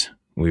rehearsed.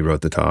 We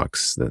wrote the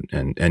talks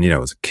and you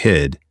know, as a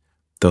kid,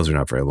 those are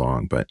not very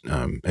long, but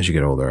as you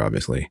get older,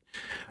 obviously.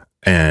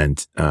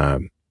 And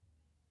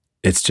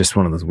it's just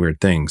one of those weird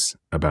things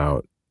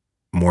about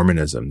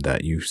Mormonism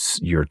that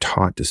you're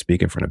taught to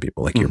speak in front of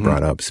people, like you're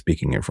brought up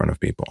speaking in front of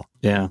people.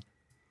 Yeah.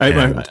 I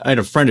had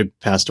a friend who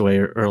passed away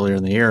earlier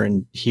in the year,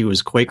 and he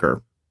was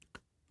Quaker.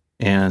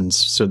 And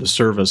so the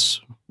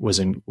service was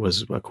a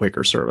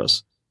Quaker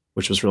service,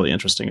 which was really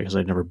interesting because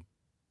I'd never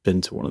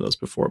been to one of those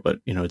before. But,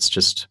 you know, it's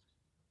just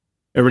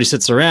everybody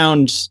sits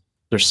around,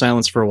 there's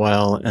silence for a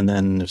while, and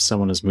then if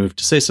someone is moved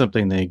to say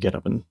something, they get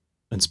up and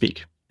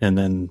speak. And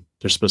then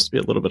there's supposed to be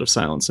a little bit of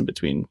silence in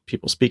between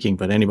people speaking,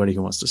 but anybody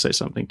who wants to say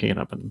something can get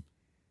up and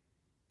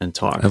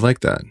talk. I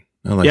like that.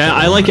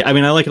 I like it. I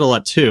mean, I like it a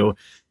lot too.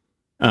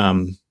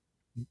 But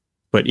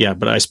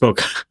I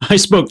spoke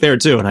there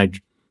too, and I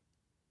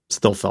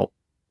still felt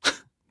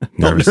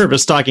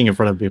nervous talking in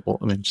front of people.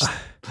 I mean,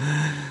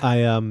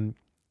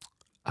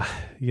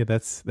 yeah,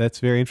 that's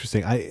very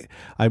interesting. I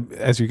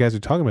as you guys are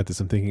talking about this,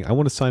 I'm thinking I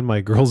want to sign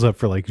my girls up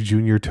for like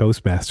junior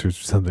Toastmasters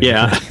or something.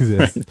 Yeah,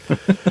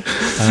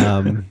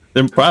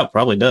 then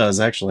probably does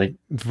actually.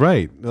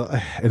 Right,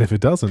 and if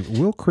it doesn't,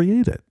 we'll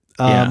create it.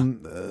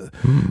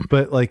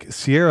 But like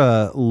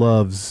Sierra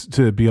loves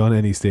to be on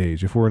any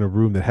stage. If we're in a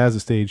room that has a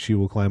stage, she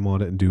will climb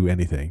on it and do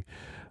anything.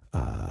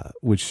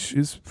 Which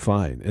is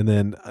fine. And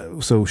then,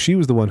 so she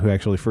was the one who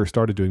actually first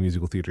started doing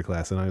musical theater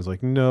class. And I was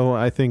like, no,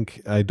 I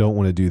think I don't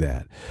want to do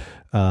that.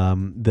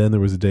 Then there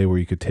was a day where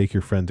you could take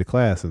your friend to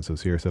class. And so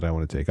Sierra said, I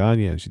want to take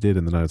Anya. And she did.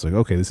 And then I was like,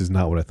 okay, this is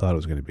not what I thought it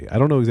was going to be. I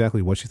don't know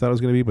exactly what she thought it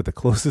was going to be, but the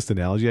closest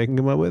analogy I can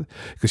come up with,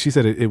 because she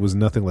said it was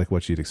nothing like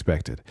what she'd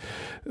expected.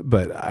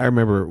 But I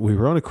remember we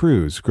were on a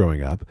cruise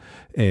growing up,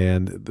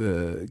 and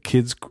the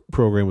kids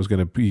program was going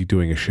to be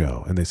doing a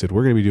show. And they said,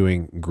 we're going to be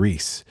doing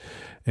Grease.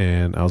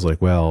 And I was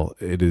like, well,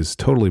 it is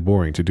totally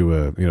boring to do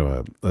a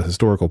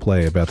historical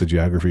play about the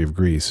geography of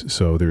Greece.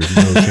 So there's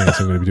no chance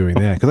I'm going to be doing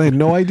that, because I had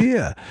no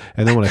idea.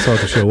 And then when I saw what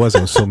the show was,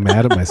 I was so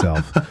mad at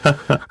myself.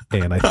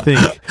 And I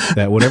think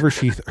that whatever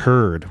she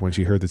heard when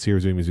she heard that Sierra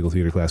was doing musical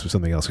theater class was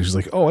something else. She's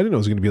like, oh, I didn't know it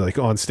was going to be like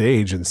on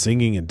stage and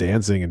singing and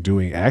dancing and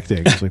doing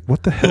acting. I was like,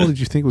 what the hell did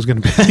you think it was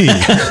going to be?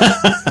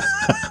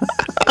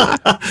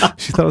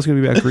 She thought it was going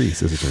to be about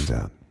Greece, as it turns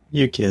out.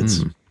 You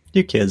kids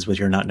with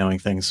your not knowing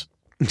things.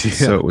 Yeah.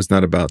 So it was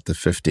not about the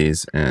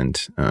 50s and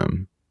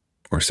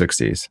or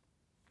 60s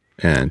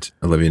and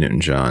Olivia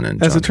Newton-John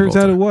and as John it turns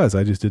Travolta. out, it was.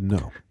 I just didn't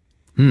know.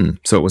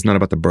 So it was not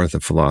about the birth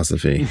of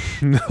philosophy.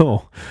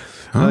 No.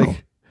 Oh.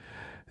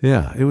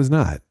 Yeah, it was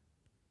not.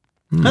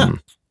 Huh.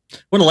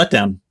 What a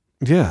letdown.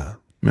 Yeah.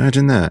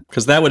 Imagine that.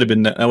 Because that would have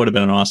been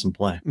an awesome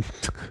play.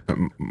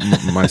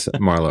 My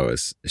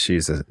Marlo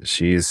she's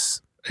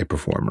a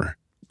performer,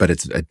 but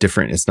it's a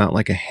different. It's not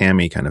like a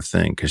hammy kind of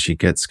thing because she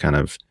gets kind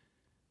of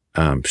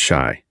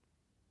shy,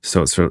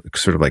 so it's sort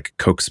of like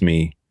coax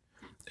me,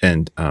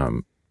 and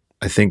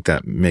I think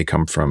that may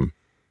come from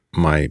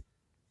my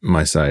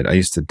side. I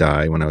used to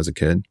die when I was a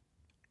kid,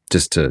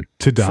 just to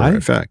die. For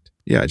effect,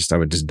 yeah. I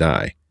would just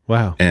die.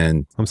 Wow.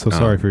 And I'm so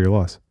sorry for your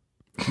loss.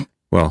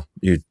 Well,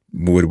 you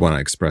would want to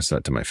express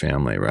that to my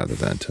family rather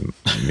than to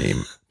me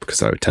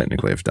because I would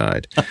technically have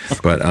died.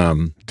 But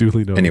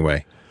duly noted.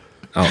 Anyway,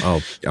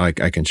 I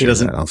can share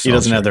that. He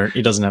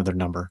doesn't have their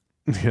number.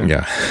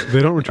 Yeah.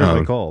 They don't return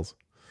my calls.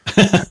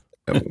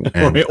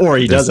 Or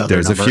he does have their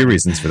There's number. a few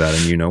reasons for that,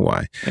 and you know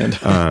why.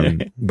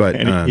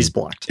 But He's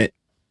blocked.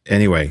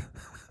 Anyway,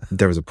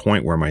 there was a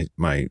point where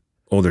my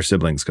older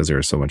siblings, because they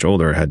were so much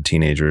older, had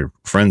teenager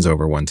friends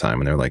over one time,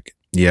 and they're like,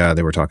 yeah,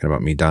 they were talking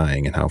about me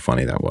dying and how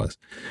funny that was.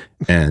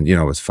 And,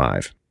 I was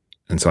 5.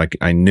 And so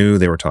I knew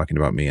they were talking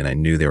about me, and I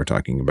knew they were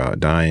talking about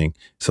dying.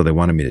 So they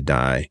wanted me to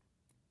die.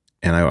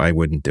 And I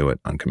wouldn't do it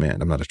on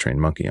command. I'm not a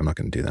trained monkey. I'm not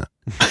going to do that.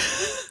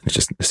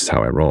 This is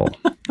how I roll.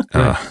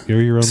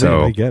 You're your own man.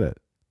 I get it.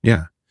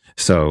 Yeah.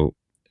 So,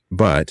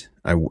 but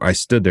I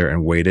stood there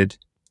and waited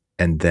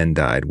and then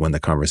died when the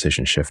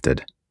conversation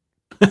shifted.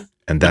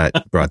 And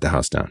that brought the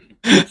house down.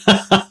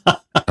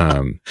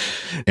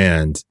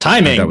 And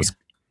timing. That was,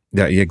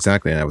 yeah,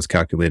 exactly. And that was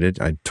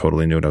calculated. I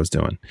totally knew what I was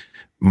doing.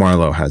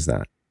 Marlo has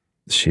that.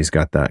 She's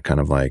got that kind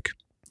of like,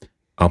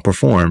 I'll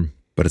perform,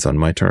 but it's on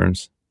my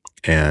terms.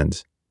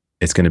 And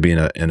it's going to be in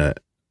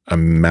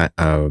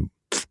a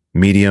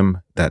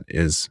medium that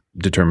is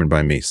determined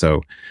by me.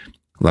 So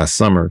last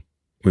summer,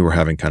 we were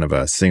having kind of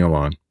a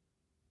sing-along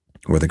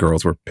where the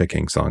girls were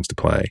picking songs to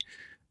play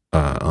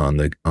on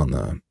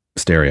the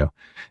stereo.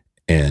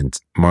 And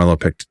Marlo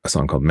picked a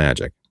song called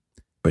Magic,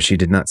 but she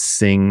did not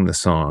sing the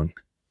song.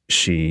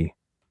 She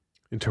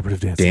interpretive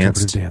danced,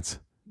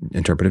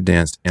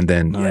 and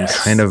then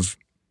kind of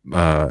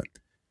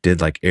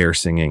did like air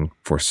singing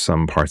for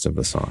some parts of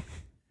the song.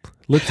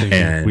 Lip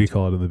syncing, we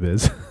call it in the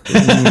biz.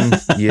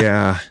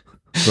 Yeah,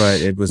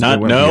 but it was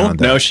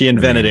no. She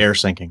invented air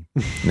syncing.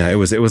 No, it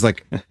was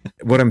like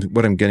what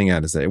I'm getting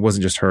at is that it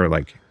wasn't just her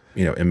like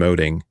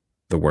emoting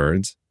the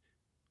words,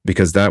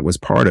 because that was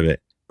part of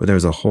it. But there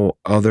was a whole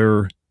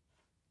other.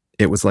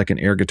 It was like an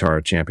air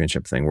guitar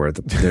championship thing where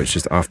it's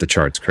just off the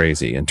charts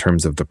crazy in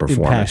terms of the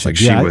performance.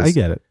 Like I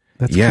get it.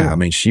 That's cool. I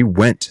mean, she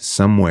went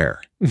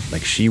somewhere.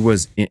 Like she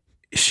was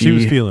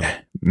feeling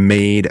it.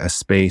 Made a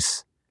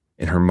space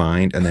in her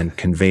mind and then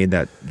conveyed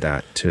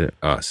that to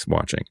us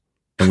watching,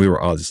 and we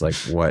were all just like,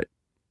 "What?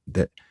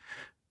 That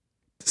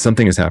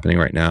something is happening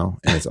right now,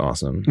 and it's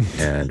awesome,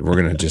 and we're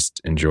gonna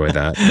just enjoy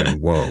that."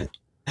 And whoa!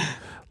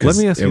 Let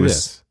me ask you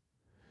this.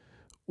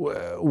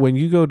 When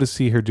you go to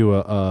see her do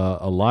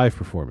a live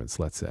performance,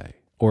 let's say,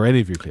 or any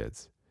of your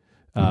kids,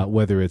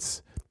 whether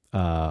it's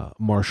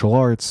martial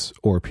arts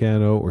or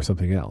piano or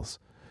something else,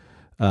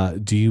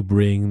 do you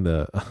bring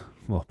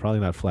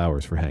probably not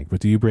flowers for Hank, but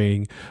do you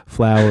bring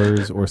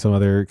flowers or some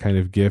other kind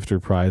of gift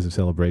or prize of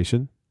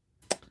celebration?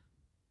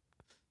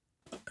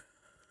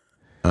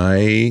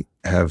 I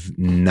have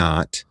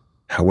not.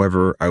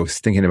 However, I was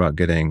thinking about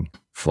getting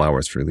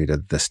flowers for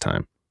Lita this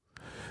time.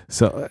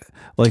 So,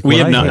 like we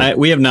have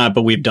not,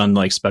 but we've done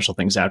like special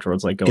things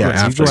afterwards, like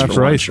after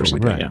ice or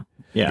something. Right.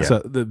 Yeah. So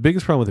the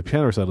biggest problem with the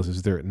piano recitals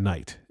is they're at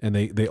night, and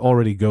they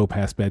already go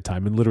past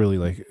bedtime, and literally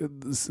like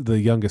the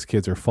youngest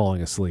kids are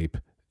falling asleep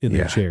in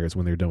their chairs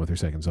when they're done with their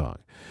second song.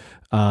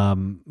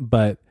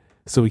 But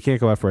so we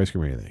can't go out for ice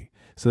cream or anything.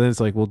 So then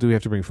it's like, well, do we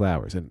have to bring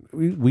flowers? And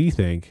we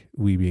think,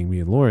 we being me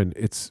and Lauren,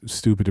 it's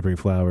stupid to bring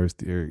flowers.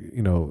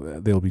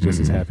 They'll be just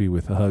as happy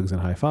with hugs and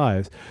high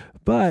fives,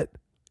 but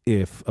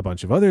if a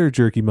bunch of other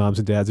jerky moms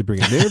and dads are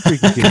bringing their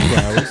freaking kids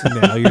flowers,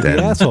 now you're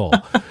the asshole.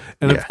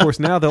 And of course,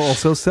 now they'll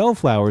also sell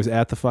flowers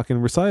at the fucking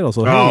recital.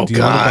 So, hey, do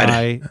you want to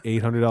buy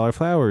 $800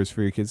 flowers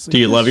for your kids? Do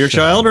you love your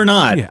child or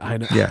not? Yeah, I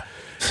know. Yeah.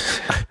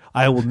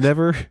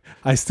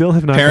 I still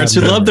have not. Parents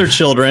who love their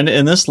children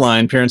in this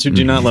line, parents who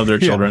do not love their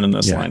children in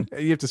this line.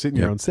 You have to sit in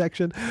your own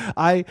section.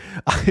 I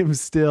am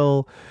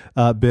still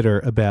bitter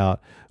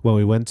about when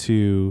we went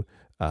to,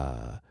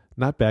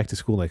 not back to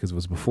school night because it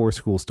was before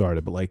school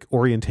started, but like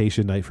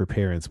orientation night for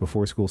parents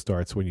before school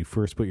starts, when you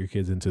first put your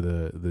kids into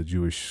the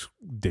Jewish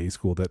day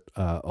school that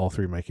all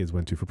 3 of my kids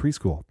went to for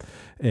preschool.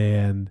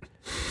 And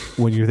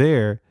when you're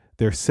there,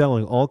 they're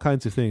selling all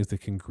kinds of things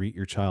that can greet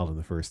your child on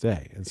the first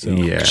day. And so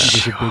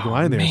there's a big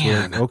line there. So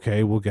like,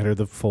 okay, we'll get her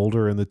the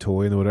folder and the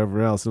toy and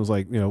whatever else. And it was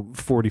like,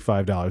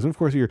 $45. And of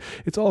course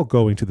it's all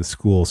going to the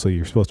school. So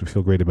you're supposed to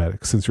feel great about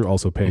it since you're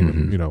also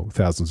paying them,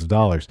 thousands of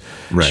dollars.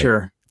 Right.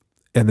 Sure.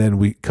 And then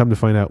we come to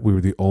find out we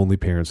were the only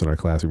parents in our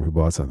classroom who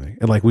bought something.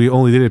 And like, we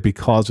only did it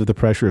because of the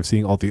pressure of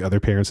seeing all the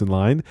other parents in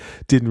line.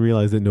 Didn't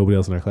realize that nobody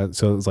else in our class.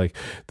 So it was like,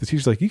 the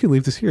teacher's like, you can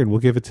leave this here and we'll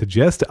give it to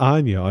just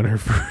Anya on her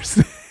first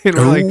day. And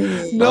we're like,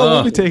 no,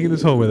 we'll be taking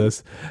this home with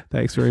us.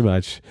 Thanks very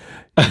much.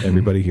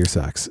 Everybody here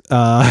sucks.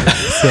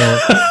 So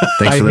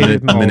Thanks for the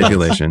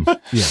manipulation.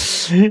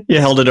 Yeah. You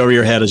held it over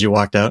your head as you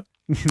walked out.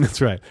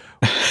 That's right.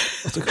 I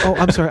was like, oh,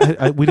 I'm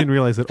sorry. We didn't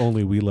realize that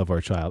only we love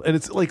our child. And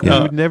it's like, we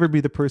would never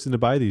be the person to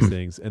buy these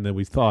things. And then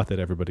we thought that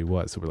everybody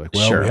was. So we're like,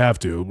 well, we have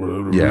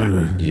to.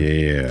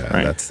 Yeah.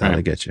 Right. That's how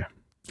they get you.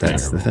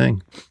 That's the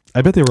thing.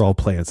 I bet they were all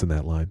plants in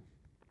that line.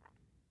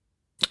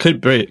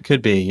 Could be,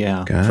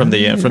 yeah. God. From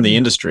the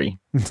industry.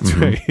 That's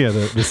right. Yeah,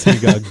 the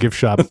synagogue gift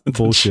shop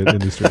bullshit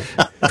industry.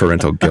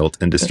 Parental guilt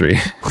industry.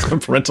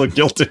 Parental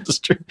guilt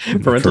industry.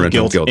 Parental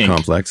guilt Inc.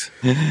 complex.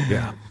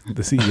 Yeah.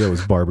 The CEO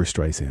is Barbara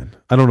Streisand.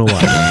 I don't know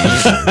why.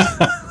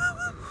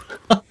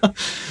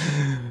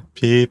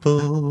 People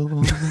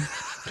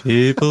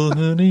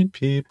who need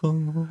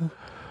people.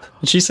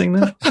 Did she sing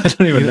that? I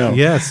don't even know.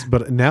 Yes,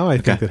 but now I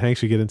think that Hank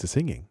should get into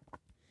singing.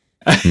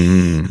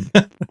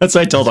 That's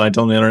what I told him. I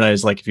told him the other night,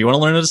 is like, if you want to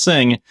learn how to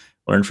sing,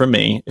 learn from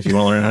me. If you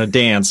want to learn how to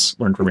dance,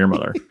 learn from your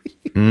mother.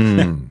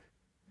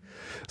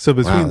 So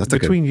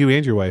between you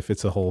and your wife,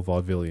 it's a whole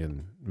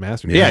vaudevillian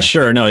masterpiece. Yeah,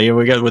 sure. No,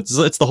 we got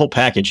it's the whole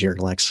package here,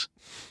 Lex.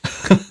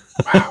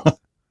 Wow.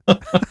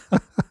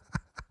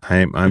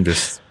 I'm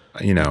just,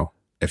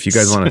 if you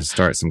guys want to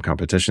start some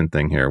competition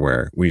thing here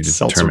where we just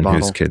Seltzer determine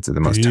bottle. whose kids are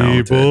the most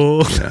talented.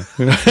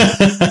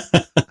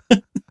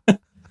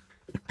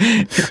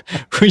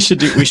 We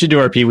should do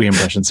our Pee-wee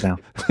impressions now.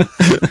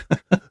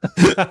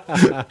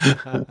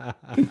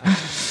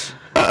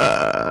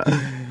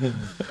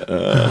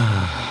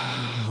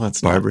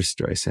 Barbara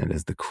Streisand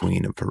is the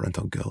queen of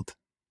parental guilt.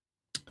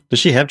 Does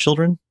she have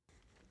children?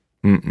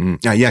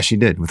 Yeah, she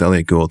did with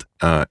Elliot Gould.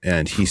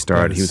 And he was so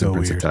in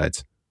Prince of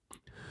Tides.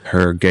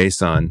 Her gay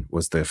son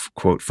was the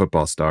quote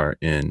football star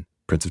in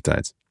Prince of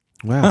Tides.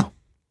 Wow.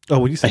 Oh,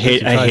 when you said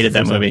I hated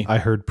that movie. I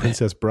heard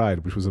Princess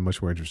Bride, which was a much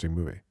more interesting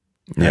movie.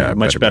 Yeah,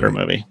 much better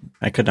movie.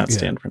 I could not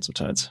stand Prince of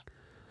Tides.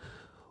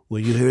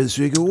 When you hear the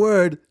secret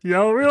word,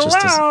 yell real Just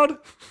loud.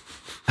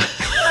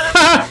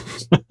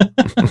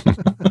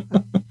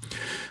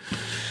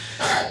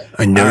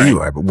 I know you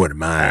are, but what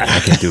am I? I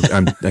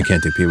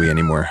can't do Pee-wee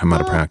anymore. I'm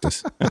out of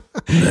practice.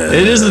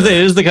 It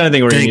is the kind of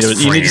thing where you need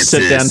to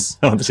sit down. Francis.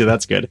 Oh, see,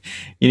 that's good.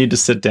 You need to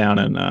sit down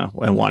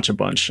and watch a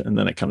bunch, and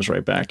then it comes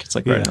right back. It's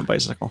like riding a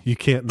bicycle. You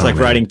can't. It's like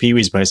riding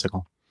Pee-wee's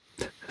bicycle.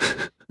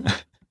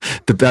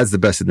 That's the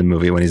best of the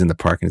movie when he's in the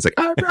park and he's like,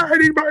 I'm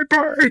riding my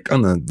bike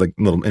on the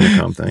little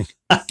intercom thing.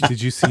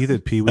 Did you see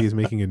that Pee-wee is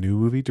making a new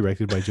movie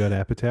directed by Judd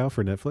Apatow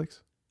for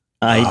Netflix?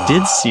 I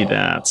did see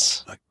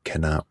that. I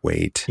cannot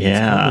wait.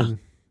 Yeah.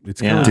 It's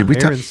coming. Did we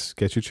Parents,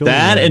 get your children.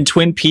 That ready. and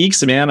Twin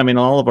Peaks, man. I mean,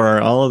 all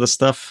of the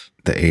stuff,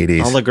 The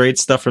 80s. all the great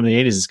stuff from the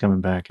 80s is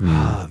coming back.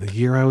 The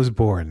year I was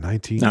born,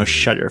 19. Now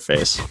shut your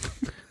face.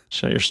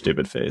 Shut your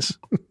stupid face.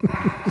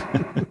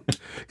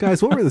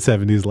 Guys, what were the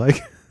 70s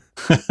like?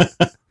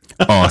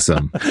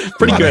 Awesome.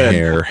 Pretty A lot of good.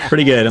 hair.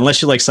 Pretty good.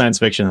 Unless you like science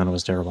fiction, then it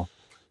was terrible.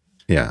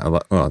 Yeah.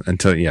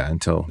 Until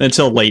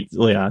Until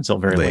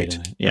very late.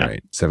 Yeah.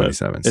 Right.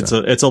 77.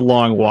 It's a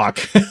long walk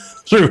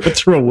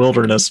through a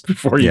wilderness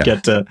before you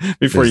get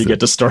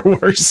to Star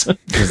Wars.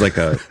 It was like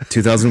a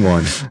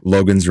 2001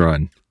 Logan's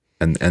Run,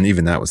 and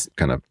even that was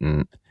kind of,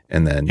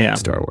 and then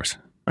Star Wars.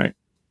 Right.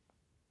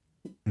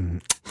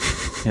 And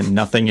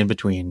nothing in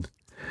between.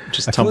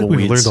 Just I feel like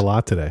tumbleweeds. we've learned a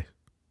lot today.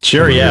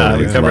 Sure, yeah.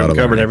 We Yeah.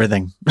 covered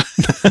everything.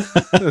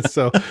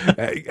 So,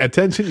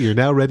 attention, you're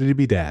now ready to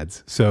be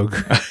dads. So,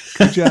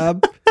 good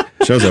job.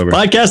 Show's over.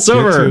 Podcast's Get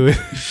over. to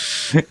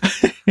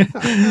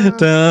it.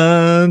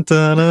 Dun,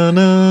 dun, dun,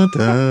 dun,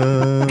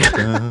 dun,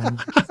 dun.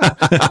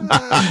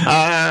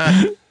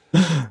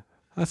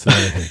 That's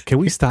another thing. Can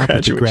we stop with the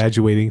Graduation.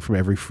 graduating from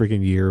every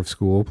freaking year of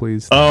school,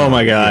 please? Oh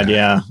my God,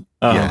 yeah.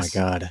 Oh Yes.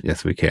 my God.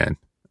 Yes, we can.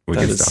 We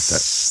That can is stop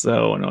that.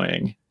 so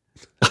annoying.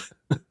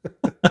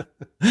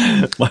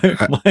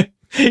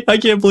 I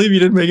can't believe you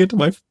didn't make it to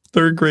my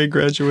third grade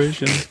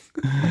graduation.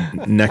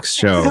 Next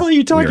show, What the hell are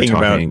you talking we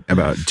are talking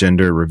about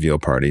gender reveal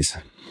parties.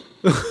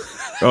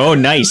 Oh,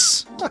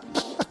 nice.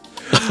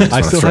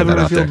 I still throw haven't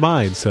that out revealed there.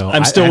 mine, so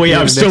I'm still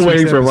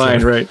waiting for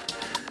mine, right?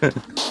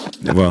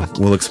 Well,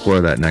 we'll explore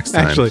that next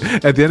time. Actually,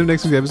 at the end of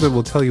next week's episode,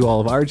 we'll tell you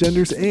all of our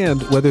genders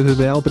and whether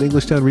the Alpin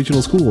Englishtown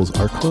Regional Schools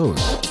are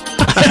closed.